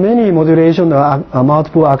 there are many modulation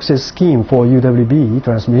multiple access scheme for UWB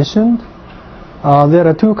transmission. There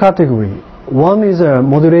are two categories. One is a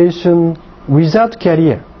modulation without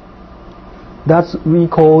carrier. That's we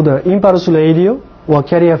call the impulse radio or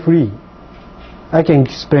carrier free. I can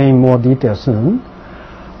explain more details soon.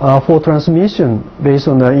 For transmission based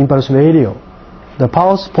on the impulse radio, the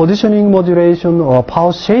pulse positioning modulation or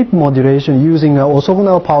pulse shape modulation using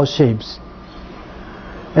orthogonal pulse shapes,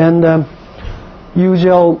 and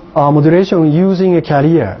usual modulation using a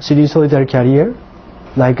carrier, sinusoidal carrier,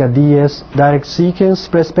 like a DS direct sequence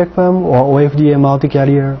spread spectrum or OFDM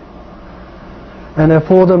multi-carrier. And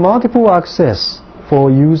for the multiple access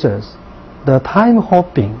for users, the time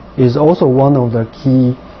hopping is also one of the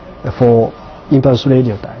key for impulse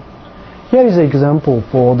radio type. Here is an example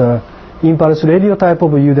for the impulse radio type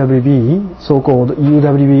of UWB, so-called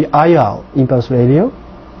UWB IR impulse radio.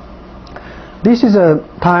 This is a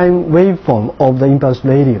time waveform of the impulse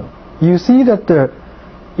radio. You see that the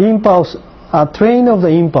impulse, a train of the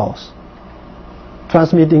impulse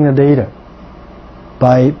transmitting the data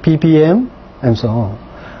by ppm and so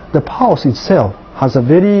on. The pulse itself has a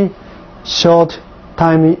very short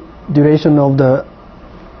time duration of the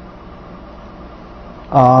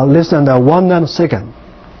less than 1 nanosecond.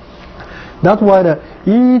 That's why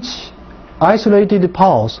each isolated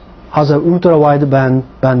pulse has an ultra wideband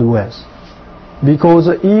bandwidth. Because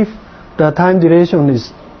if the time duration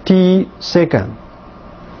is t second,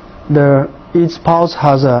 each pulse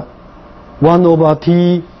has a 1 over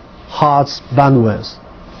t hertz bandwidth.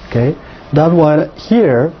 Okay, that's why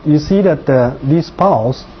here you see that this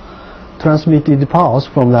pulse transmitted pulse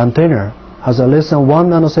from the antenna has a less than 1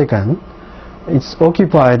 nanosecond. It's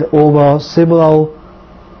occupied over several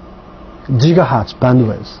gigahertz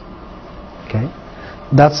bandwidth. Okay,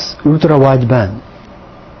 that's ultra wideband.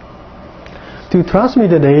 To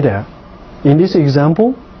transmit the data, in this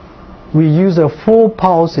example, we use 4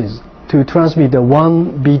 pulses to transmit the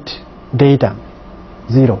 1 bit data,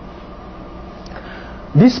 0.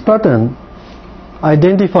 This pattern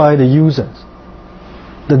identifies the users.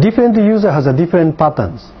 The different user has a different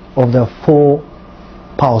patterns of the 4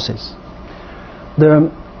 pulses.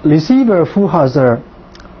 The receiver who has a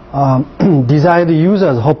desired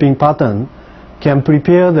user's hopping pattern can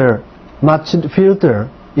prepare the matched filter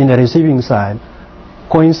in the receiving side,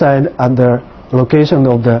 coincide at the location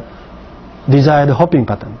of the desired hopping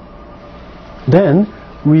pattern. Then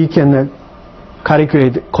we can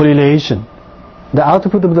calculate correlation. The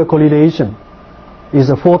output of the correlation is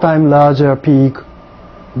a 4 times larger peak.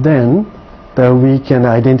 Then we can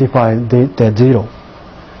identify the 0.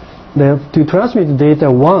 To transmit data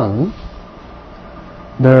 1,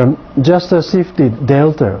 the just shifted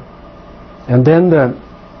delta, and then the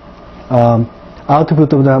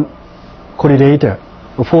output of the correlator,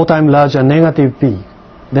 4 times larger negative peak.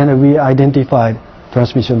 Then we identified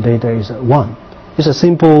transmission data is 1. It's a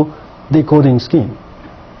simple decoding scheme.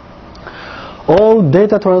 All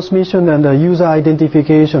data transmission and user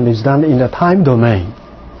identification is done in the time domain,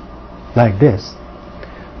 like this.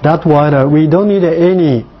 That's why we don't need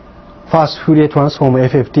any fast Fourier transform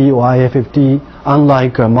FFT or IFFT,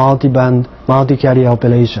 unlike multi-band, multi-carrier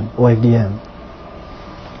operation or FDM.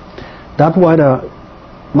 That's why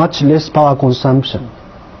much less power consumption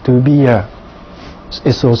to be a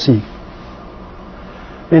SOC.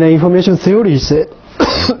 In information theory,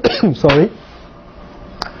 sorry,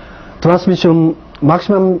 transmission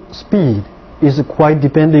maximum speed is quite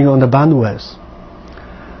depending on the bandwidth.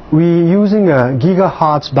 We using a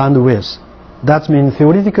gigahertz bandwidth. That means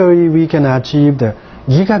theoretically we can achieve the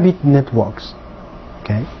gigabit networks.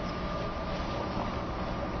 Okay.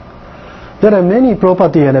 There are many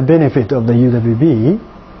properties and benefits of the UWB.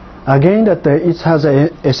 Again, that it has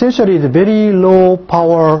essentially the very low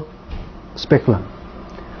power spectrum.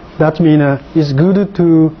 That means it's good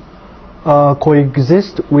to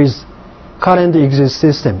coexist with current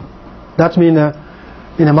existing system. That means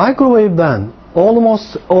in a microwave band,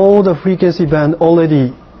 almost all the frequency band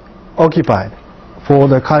already occupied for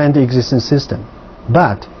the current existing system.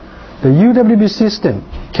 But the UWB system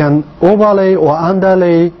can overlay or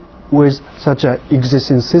underlay with such an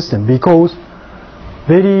existing system because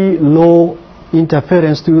very low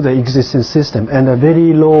interference to the existing system and a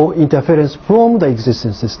very low interference from the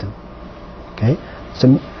existing system. Okay,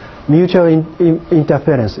 so mutual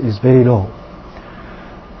interference is very low.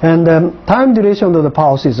 And time duration of the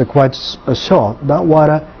pulse is quite short. That's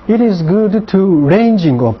why it is good to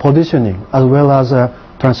ranging or positioning as well as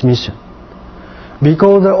transmission.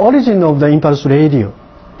 Because the origin of the impulse radio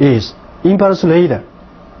is impulse radar.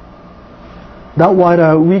 That's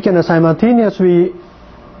why we can simultaneously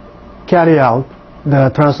carry out the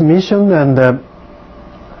transmission and the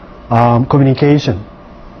communication.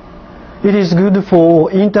 It is good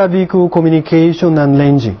for inter-vehicle communication and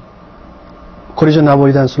ranging. Collision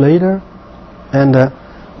avoidance radar and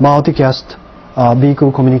multicast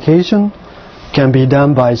vehicle communication can be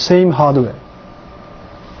done by same hardware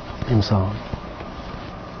and so on.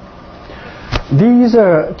 These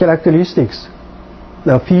characteristics,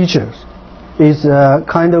 the features, is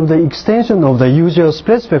kind of the extension of the usual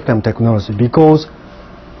spread spectrum technology because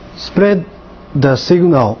spread the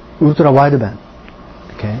signal ultra wideband.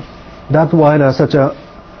 Okay, that's why such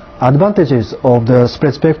advantages of the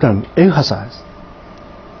spread spectrum emphasized.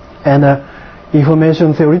 And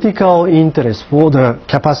information theoretical interest for the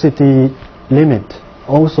capacity limit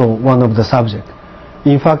also one of the subject.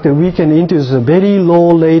 In fact, we can introduce a very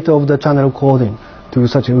low rate of the channel coding to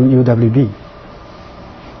such a UWB.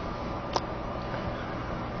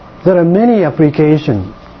 There are many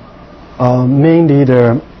applications, mainly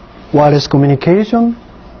the wireless communication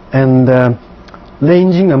and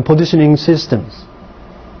ranging and positioning systems.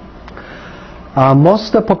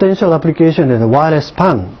 Most potential application is wireless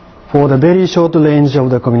PAN for the very short range of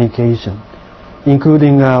the communication,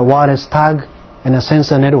 including wireless tag and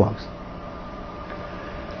sensor networks.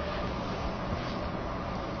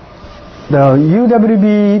 The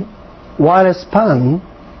UWB wireless PAN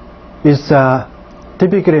is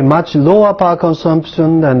typically much lower power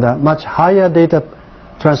consumption and much higher data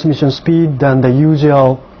transmission speed than the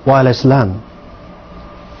usual wireless LAN.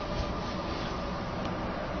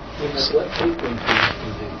 At what frequency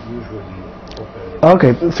is it usually operated?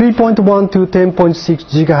 Okay, 3.1 to 10.6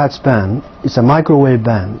 gigahertz band is a microwave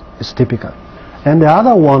band, it's typical. And the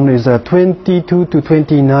other one is a 22 to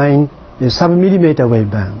 29 is sub-millimeter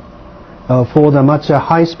wave band for the much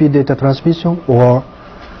high-speed data transmission or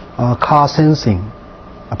car sensing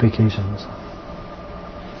applications.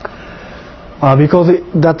 Because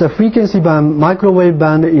that frequency band, microwave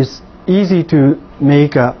band is easy to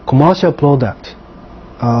make a commercial product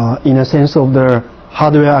in a sense of the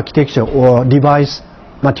hardware architecture or device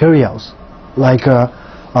materials, like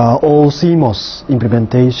all CMOS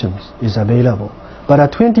implementations is available. But a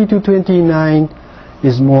 20 to 29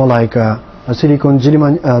 is more like a silicon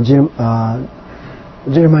Germany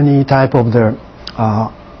type of the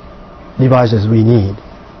devices we need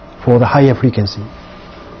for the higher frequency.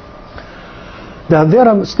 There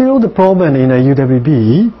are still the problem in a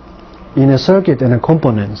UWB in a circuit and a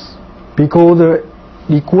components because they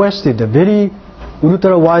requested a very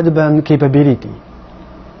ultra wideband capability.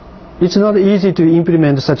 It's not easy to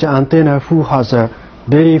implement such an antenna who has a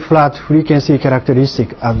very flat frequency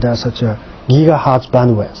characteristic at such a gigahertz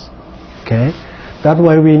bandwidth. Okay, that's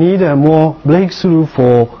why we need a more breakthrough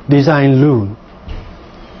for design rule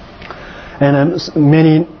and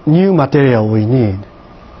many new material we need.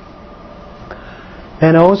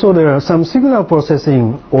 And also there are some signal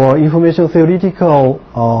processing or information theoretical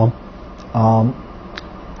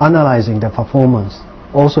analyzing the performance,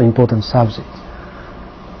 also important subject.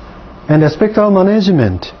 And the spectral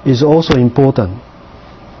management is also important.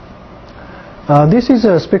 This is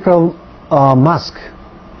a spectral mask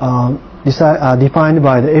defined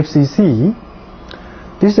by the FCC.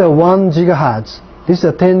 This is a 1 gigahertz, this is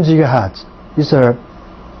a 10 gigahertz, this is a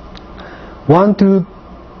 1 to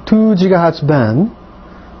 2 gigahertz band.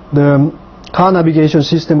 The car navigation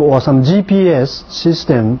system or some GPS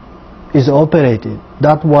system is operated.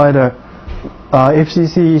 That's why the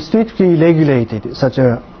FCC strictly regulated such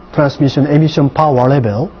a transmission emission power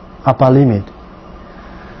level, upper limit.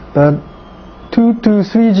 The 2 to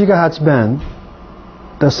 3 gigahertz band,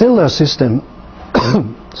 the cellular system,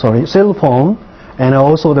 sorry, cell phone, and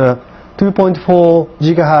also the 2.4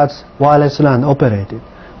 gigahertz wireless LAN operated.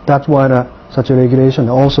 That's why such a regulation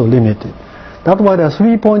also limited. That's why the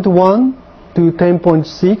 3.1 to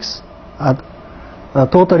 10.6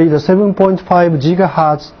 at totally the 7.5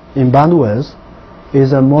 gigahertz in bandwidth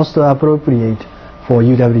is the most appropriate for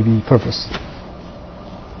UWB purpose.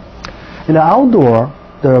 In the outdoor,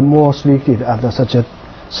 they are more restricted at such a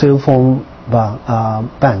cell phone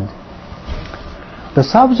band. The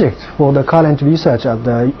subject for the current research at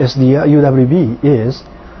the SDR UWB is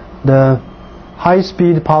the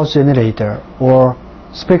high-speed pulse generator or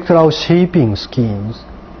spectral shaping schemes,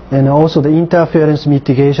 and also the interference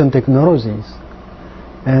mitigation technologies,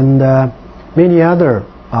 and many other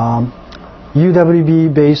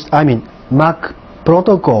UWB-based, MAC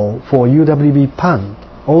protocol for UWB PAN,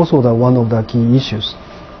 also one of the key issues.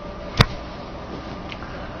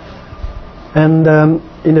 And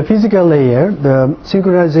in the physical layer, the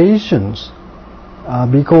synchronizations,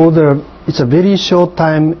 because it's a very short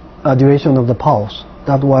time duration of the pulse,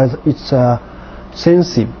 that's why it's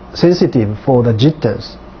sensitive for the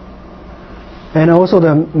jitters. And also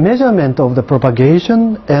the measurement of the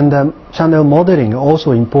propagation and the channel modeling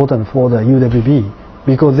also important for the UWB,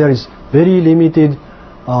 because there is very limited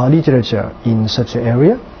literature in such an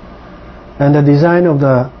area. And the design of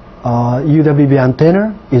the UWB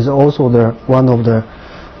antenna is also one of the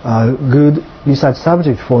good research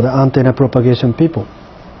subject for the antenna propagation people.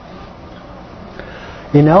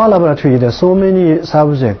 In our laboratory, there are so many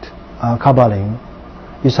subjects covering.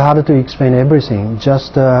 It's hard to explain everything.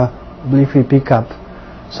 Just briefly pick up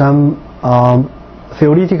some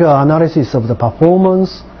theoretical analysis of the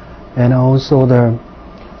performance, and also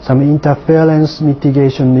some interference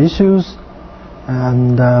mitigation issues,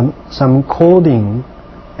 and some coding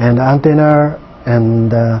and antenna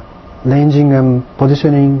and ranging and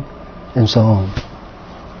positioning and so on.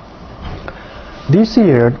 This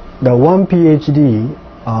year, the one PhD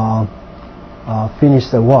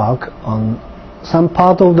finished the work on some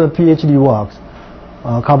part of the PhD works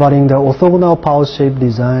covering the orthogonal pulse shape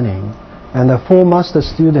designing, and the 4 master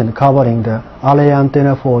students covering the array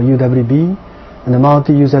antenna for UWB, and the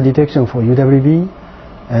multi-user detection for UWB,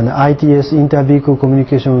 and ITS inter-vehicle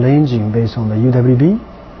communication ranging based on the UWB,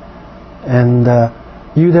 and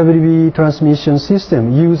UWB transmission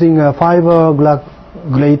system using a fiber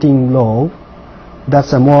grating lobe.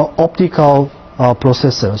 That's a more optical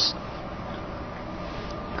processors.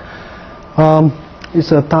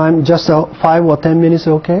 It's a time, just 5 or 10 minutes,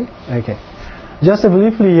 okay? Okay. Just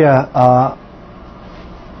briefly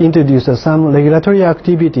introduce some regulatory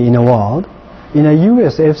activity in the world. In the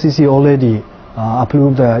US, FCC already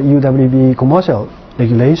approved the UWB commercial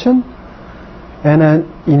regulation. And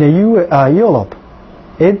in Europe,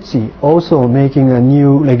 EDGE also making a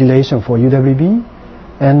new regulation for UWB,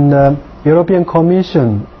 and European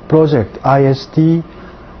Commission project IST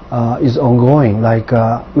is ongoing, like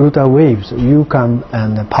ultra waves, UCAM,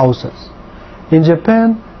 and pulses. In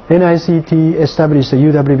Japan, NICT established a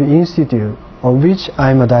UWB Institute, of which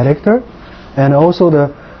I'm a director, and also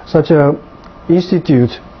such a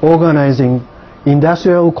institute organizing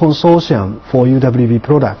industrial consortium for UWB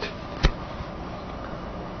product.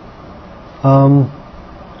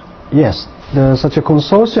 Yes, such a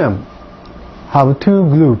consortium have two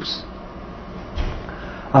groups.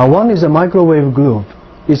 One is a microwave group.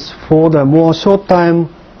 It's for the more short-time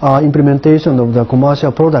implementation of the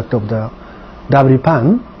commercial product of the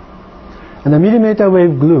WPAN. And the millimeter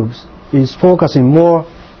wave groups is focusing more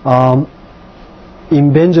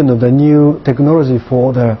invention of the new technology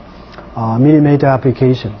for the millimeter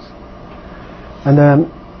applications. And the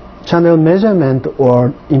channel measurement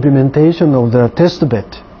or implementation of the test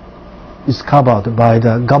bed is covered by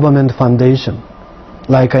the government foundation,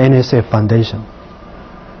 like NSF Foundation.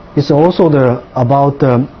 It's also about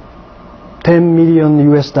 10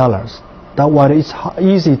 million US dollars. That why it's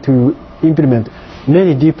easy to implement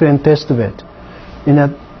many different test beds. In a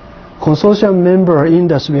consortium member,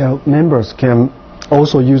 industrial members can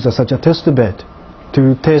also use such a test bed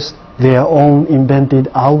to test their own invented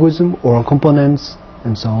algorithm or components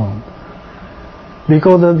and so on.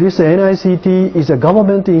 Because this NICT is a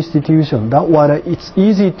government institution, that's why it's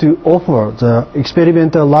easy to offer the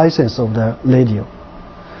experimental license of the radio.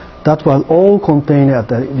 That was all contained at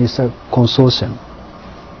this consortium.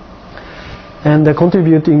 And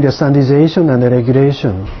contributing the standardization and the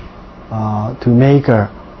regulation to make a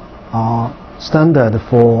standard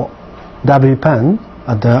for WPAN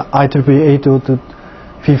at the IEEE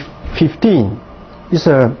 802.15 is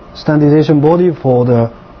a standardization body for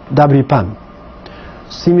the WPAN,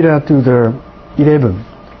 similar to the 11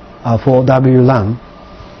 for WLAN.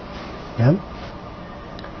 Yeah?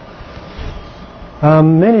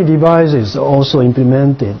 Many devices also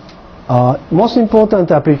implemented. Most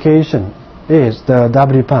important application is the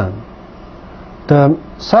WPAN. The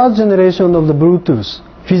third generation of the Bluetooth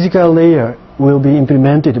physical layer will be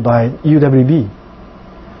implemented by UWB.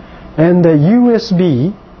 And the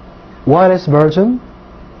USB wireless version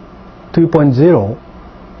 2.0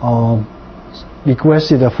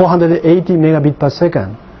 requested 480 megabit per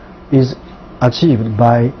second is achieved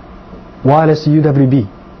by wireless UWB.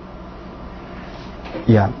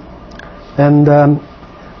 Yeah. And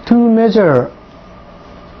two major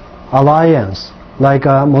alliance, like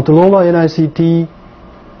Motorola NICT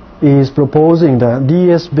is proposing the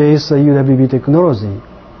DS-based UWB technology,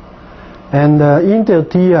 and Intel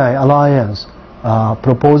TI alliance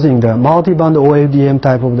proposing the multi-band OFDM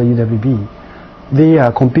type of the UWB. They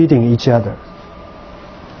are competing each other.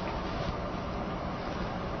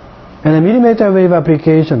 And a millimeter wave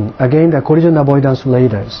application, again the collision avoidance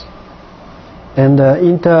radars, and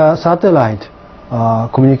inter-satellite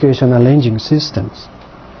communication arranging systems.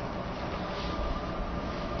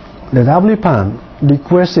 The WPAN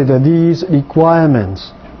requested these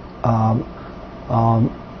requirements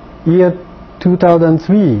year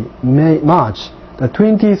 2003, March, the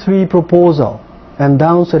 23 proposal, and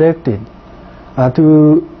down selected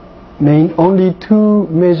to only two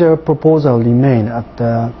major proposals remain at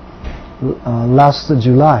last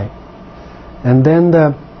July, and then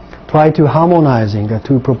try to harmonizing the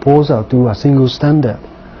two proposals to a single standard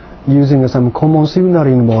using some common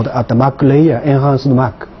signaling mode at the MAC layer, enhanced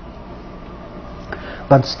MAC.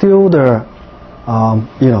 But still they're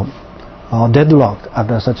deadlocked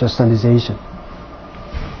at such a standardization.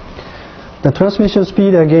 The transmission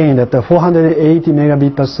speed again at the 480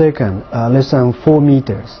 megabit per second, less than 4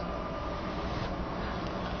 meters.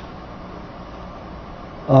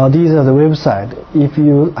 These are the website. If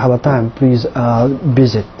you have a time, please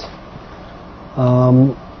visit.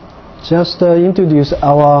 Just introduce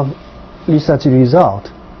our research result.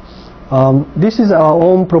 This is our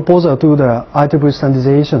own proposal to the IEEE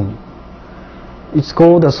standardization. It's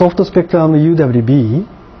called the soft spectrum UWB.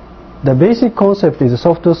 The basic concept is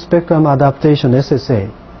soft spectrum adaptation SSA.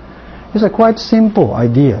 It's a quite simple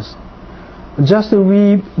ideas. Just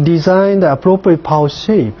we design the appropriate pulse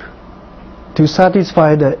shape to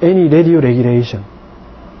satisfy any radio regulation.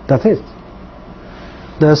 That's it.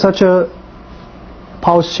 Such a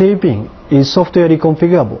pulse shaping is software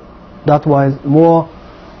configurable. That's why it's more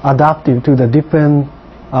adaptive to the different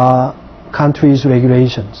countries'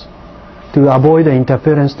 regulations to avoid the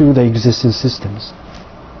interference to the existing systems.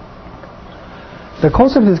 The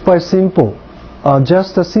concept is quite simple.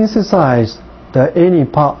 Just synthesize that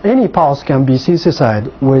any pulse can be synthesized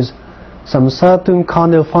with some certain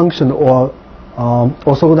kernel function or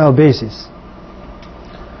orthogonal basis.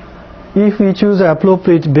 If we choose the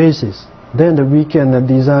appropriate basis, then we can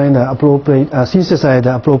design the appropriate, synthesize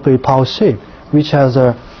the appropriate pulse shape, which has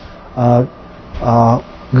a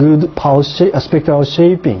good pulse shape, spectral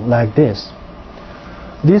shaping like this.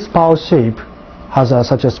 This pulse shape has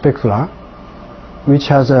such a spectra, which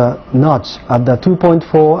has a notch at the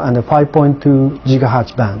 2.4 and the 5.2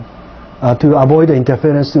 gigahertz band to avoid the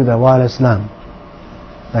interference to the wireless LAN,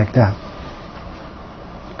 like that.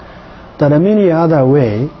 There are many other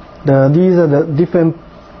ways. These are the different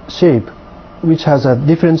shape which has a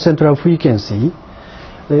different central frequency.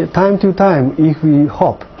 Time to time, if we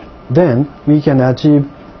hop, then we can achieve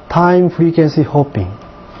time frequency hopping.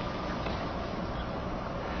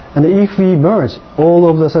 And if we merge all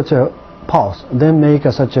of the such a pulse, then make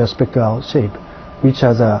such a spectral shape, which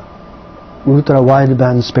has a ultra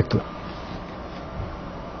wideband spectrum.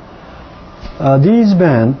 These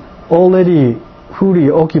bands already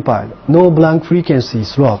fully occupied, no blank frequency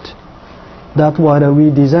slot. That's why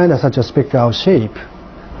we designed such a spectral shape,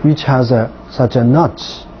 which has such a notch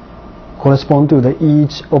correspond to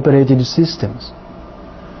each operated systems.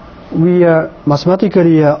 We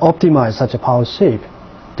mathematically optimize such a pulse shape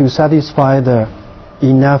to satisfy the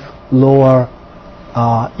enough lower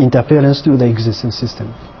interference to the existing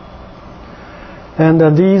system. And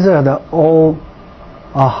these are all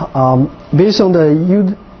based on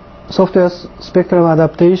the software spectrum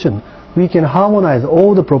adaptation. We can harmonize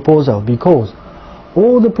all the proposals because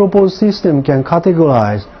all the proposed system can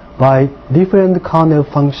categorize by different kernel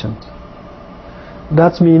functions.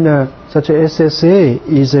 That means such a SSA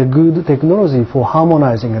is a good technology for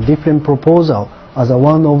harmonizing a different proposal as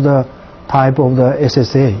one of the type of the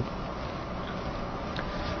SSA.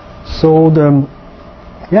 So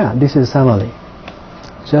this is summary.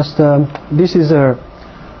 Just this is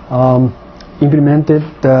implemented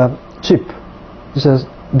chip. This is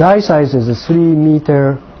die size is 3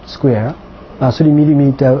 millimeter square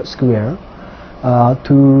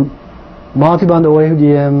to multiband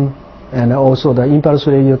OFDM and also the impulse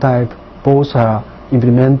radio type. Both are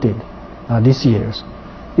implemented this year.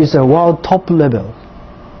 It's a world top level.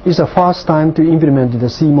 It's the first time to implement the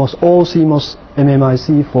CMOS, all CMOS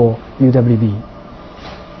MMIC for UWB.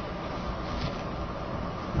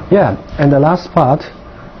 Yeah, and the last part,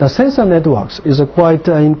 the sensor networks is a quite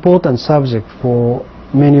important subject for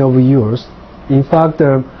many of yours. In fact,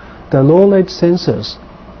 the low rate sensors,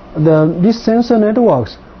 these sensor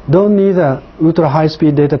networks don't need ultra high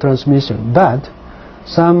speed data transmission, but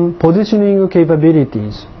some positioning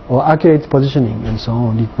capabilities or accurate positioning and so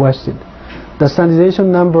on requested. The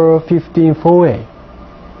standardization number 154A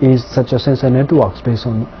is such a sensor networks based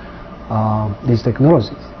on these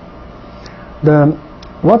technologies.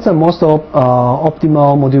 What's the most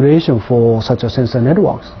optimal modulation for such a sensor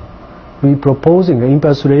networks? We're proposing an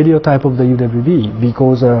impulse radio type of the UWB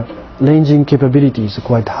because ranging capability is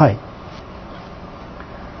quite high.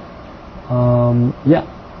 Yeah,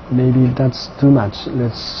 maybe that's too much.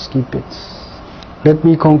 Let's skip it. Let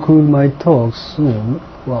me conclude my talk soon.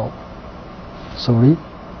 Well, sorry.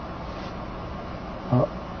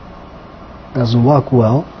 Doesn't work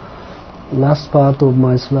well. Last part of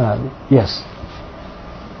my slide. Yes.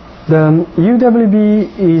 The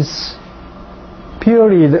UWB is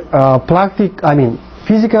purely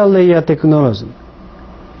physical layer technology.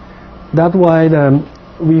 That's why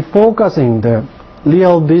we focusing the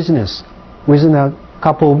real business within a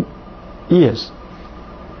couple years.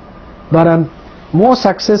 But more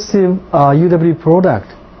successive UWB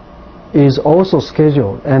product is also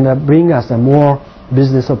scheduled and bring us more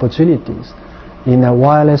business opportunities in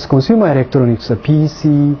wireless consumer electronics,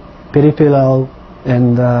 PC, peripheral,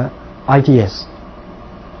 and ITS.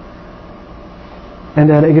 And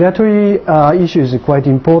the regulatory issue is quite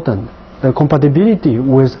important. The compatibility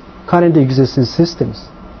with current existing systems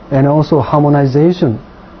and also harmonization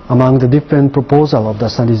among the different proposals of the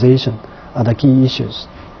standardization are the key issues.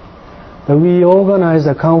 We organized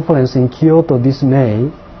a conference in Kyoto this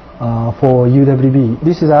May for UWB.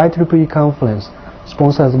 This is an IEEE conference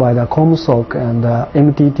sponsored by the ComSoc and the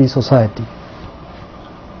MTT Society.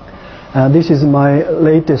 This is my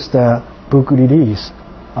latest book release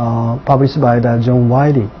published by John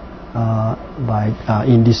Wiley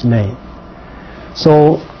in this May.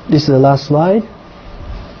 So this is the last slide.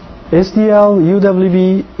 SDR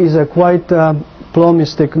UWB is a quite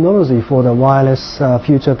promising technology for the wireless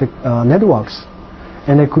future networks,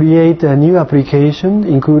 and they create a new application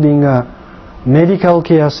including medical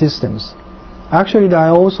care systems. Actually, I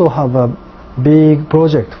also have a big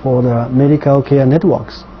project for the medical care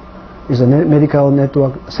networks. is a medical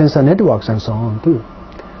network, sensor networks and so on too.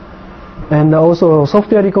 And also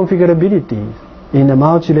software reconfigurability in the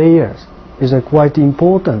multi-layers is quite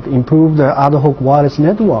important. Improve the ad hoc wireless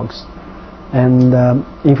networks and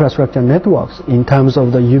infrastructure networks in terms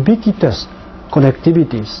of the ubiquitous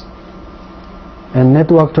connectivities and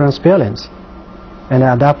network transparency and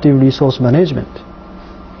adaptive resource management.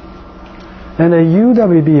 And the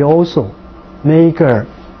UWB also make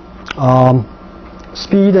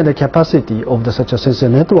speed and the capacity of the such a sensor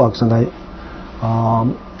networks and ad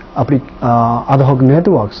hoc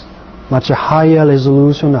networks much higher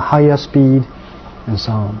resolution, higher speed, and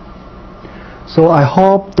so on. So I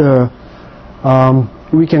hope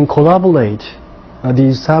we can collaborate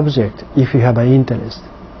these subjects if you have an interest.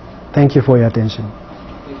 Thank you for your attention.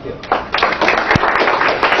 Thank you.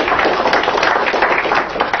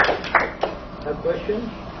 Have questions?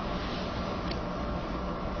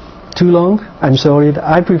 Too long? I'm sorry,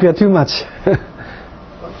 I prepare too much.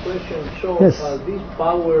 One question. So yes. These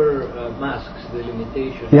power masks, the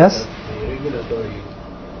limitations yes. that the regulatory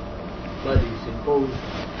bodies impose,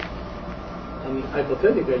 I mean,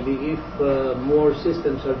 hypothetically, if more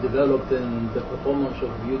systems are developed and the performance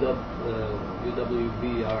of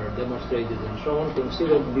UWB are demonstrated and so on,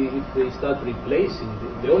 conceivably if they start replacing,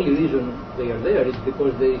 the only reason they are there is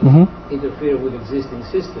because they interfere with existing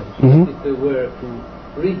systems. If they were to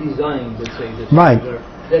redesign, let's say, the software,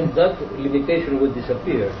 then that limitation would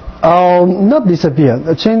disappear. Not disappear.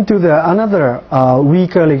 Change to the another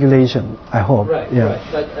weaker regulation, I hope. Right, yeah.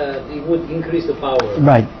 right. But it would increase the power.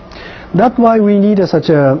 Right. That's why we need such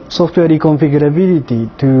a software reconfigurability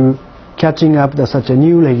to catching up such a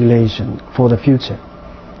new regulation for the future.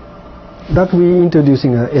 That we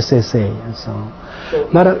introducing a SSA and so on. So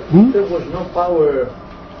but, if there was no power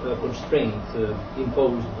constraint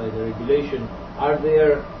imposed by the regulation, are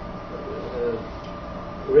there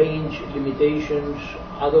range limitations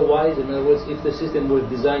otherwise? In other words, if the system was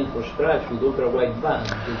designed for scratch with ultra-wideband,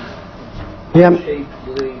 shape,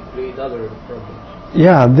 do they create other problems?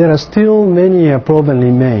 Yeah, there are still many problems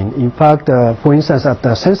remain. In fact, for instance, at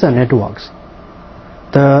the sensor networks,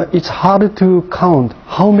 it's hard to count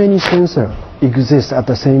how many sensors exist at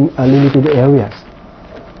the same limited areas.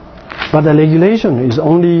 But the regulation is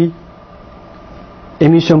only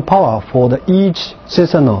emission power for each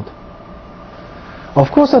sensor node. Of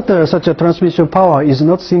course, such a transmission power is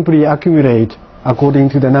not simply accumulate according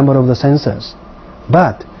to the number of the sensors,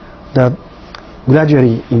 but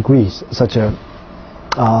gradually increase such a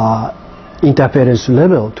interference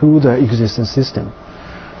level to the existing system.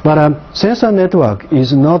 But sensor network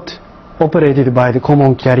is not operated by the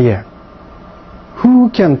common carrier. Who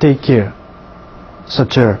can take care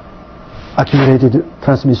such a accumulated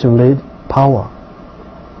transmission rate power?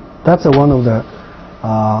 That's one of the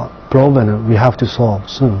problem we have to solve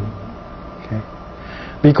soon. Okay?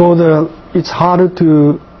 Because it's harder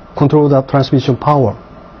to control the transmission power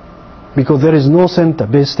because there is no center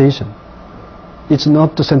base station. It's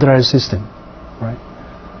not the centralized system, right?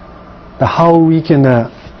 How we can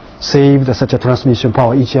save such a transmission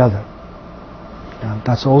power each other.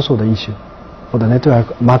 That's also the issue for the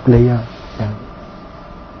network MAC layer.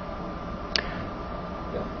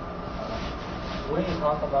 When you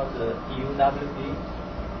talk about the UWB,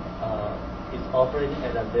 it's operating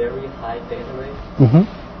at a very high data rate.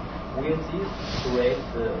 Will this create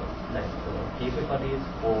the difficulties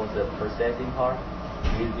for the processing part?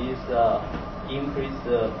 Will this increase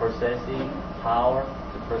the processing power,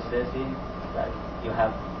 the processing that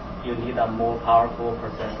you need a more powerful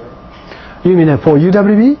processor? You mean for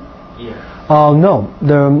UWB? Yeah. No.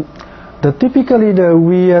 Typically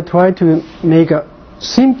we try to make a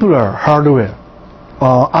simpler hardware,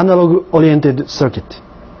 analog-oriented circuit.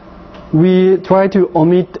 We try to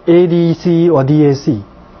omit ADC or DAC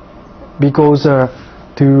because of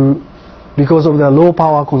the low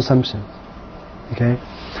power consumption. Okay.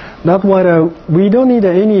 That's why we don't need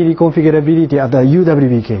any reconfigurability at the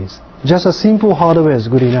UWB case. Just a simple hardware is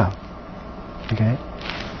good enough. Okay.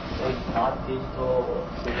 So it's not digital.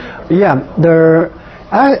 Yeah.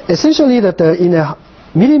 Essentially in a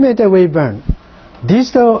millimeter wave band,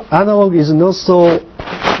 digital analog is not so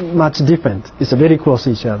much different. It's very close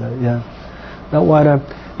to each other. Yeah. That's why.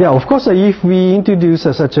 Of course, if we introduce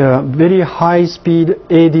such a very high-speed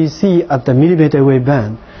ADC at the millimeter wave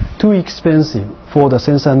band, too expensive for the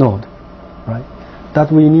sensor node, right?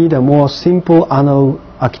 That we need a more simple analog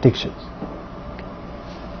architecture.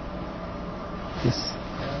 Yes.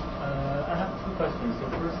 I have two questions. So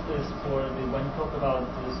first is when you talk about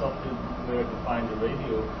the software-defined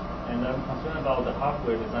radio, and I'm concerned about the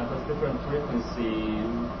hardware design because different frequency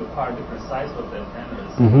require different size of the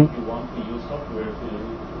antennas. If you want to use software to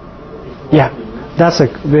Yeah, that's a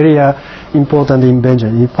very important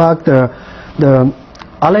invention. In fact, the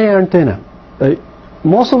array antenna,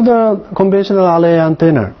 most of the conventional array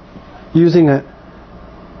antenna using a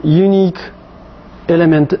unique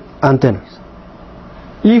element antennas.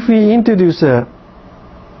 If we introduce a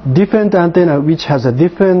different antenna which has a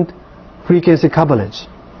different frequency coverage,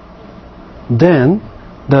 then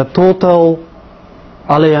the total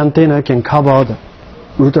array antenna can cover the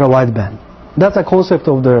ultra wideband. That's a concept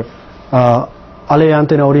of the array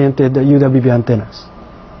antenna oriented UWB antennas.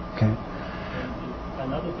 Okay.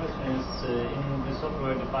 Another question is, in the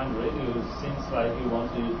software-defined radio, it seems like you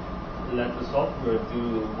want to let the software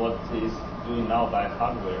do what it's doing now by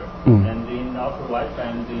hardware. And in ultra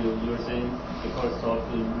wideband, you're saying because of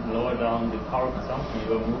the lower down the power consumption,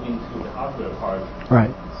 you're moving to the hardware part.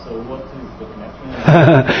 Right. So what is the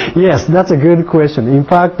connection? Yes, that's a good question. In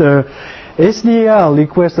fact, SDR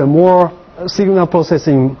requests a more signal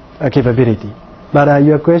processing capability. But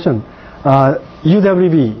your question,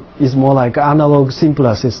 UWB is more like analog,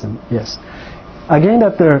 simpler system. Yes. Again,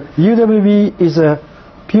 that the UWB is a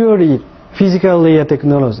purely physical layer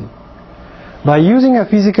technology. By using a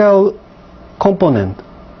physical component,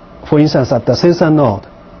 for instance, at the sensor node,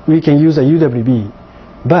 we can use a UWB,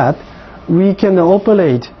 but we can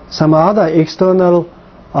operate some other external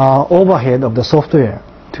overhead of the software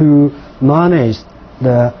to manage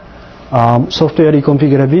the software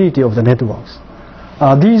reconfigurability of the networks.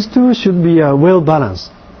 These two should be well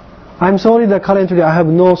balanced. I'm sorry that currently I have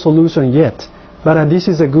no solution yet, but this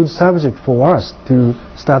is a good subject for us to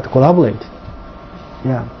start to collaborate.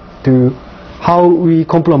 Yeah, to how we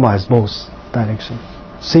compromise both directions.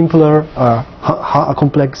 Simpler,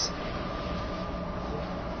 complex.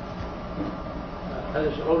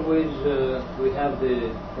 As always, we have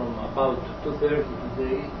from about 2:30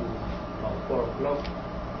 today to about 4 o'clock.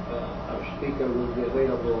 Our speaker will be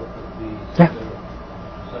available at the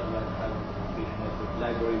Satellite Communication Network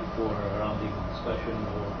Library for a rounding discussion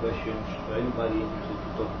or questions for anybody interested to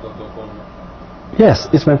talk to Dr. Kohno. Yes,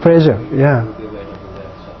 it's my pleasure. Yeah. Will be available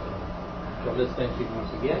there. So let's thank him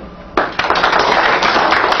once again.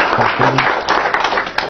 Thank you.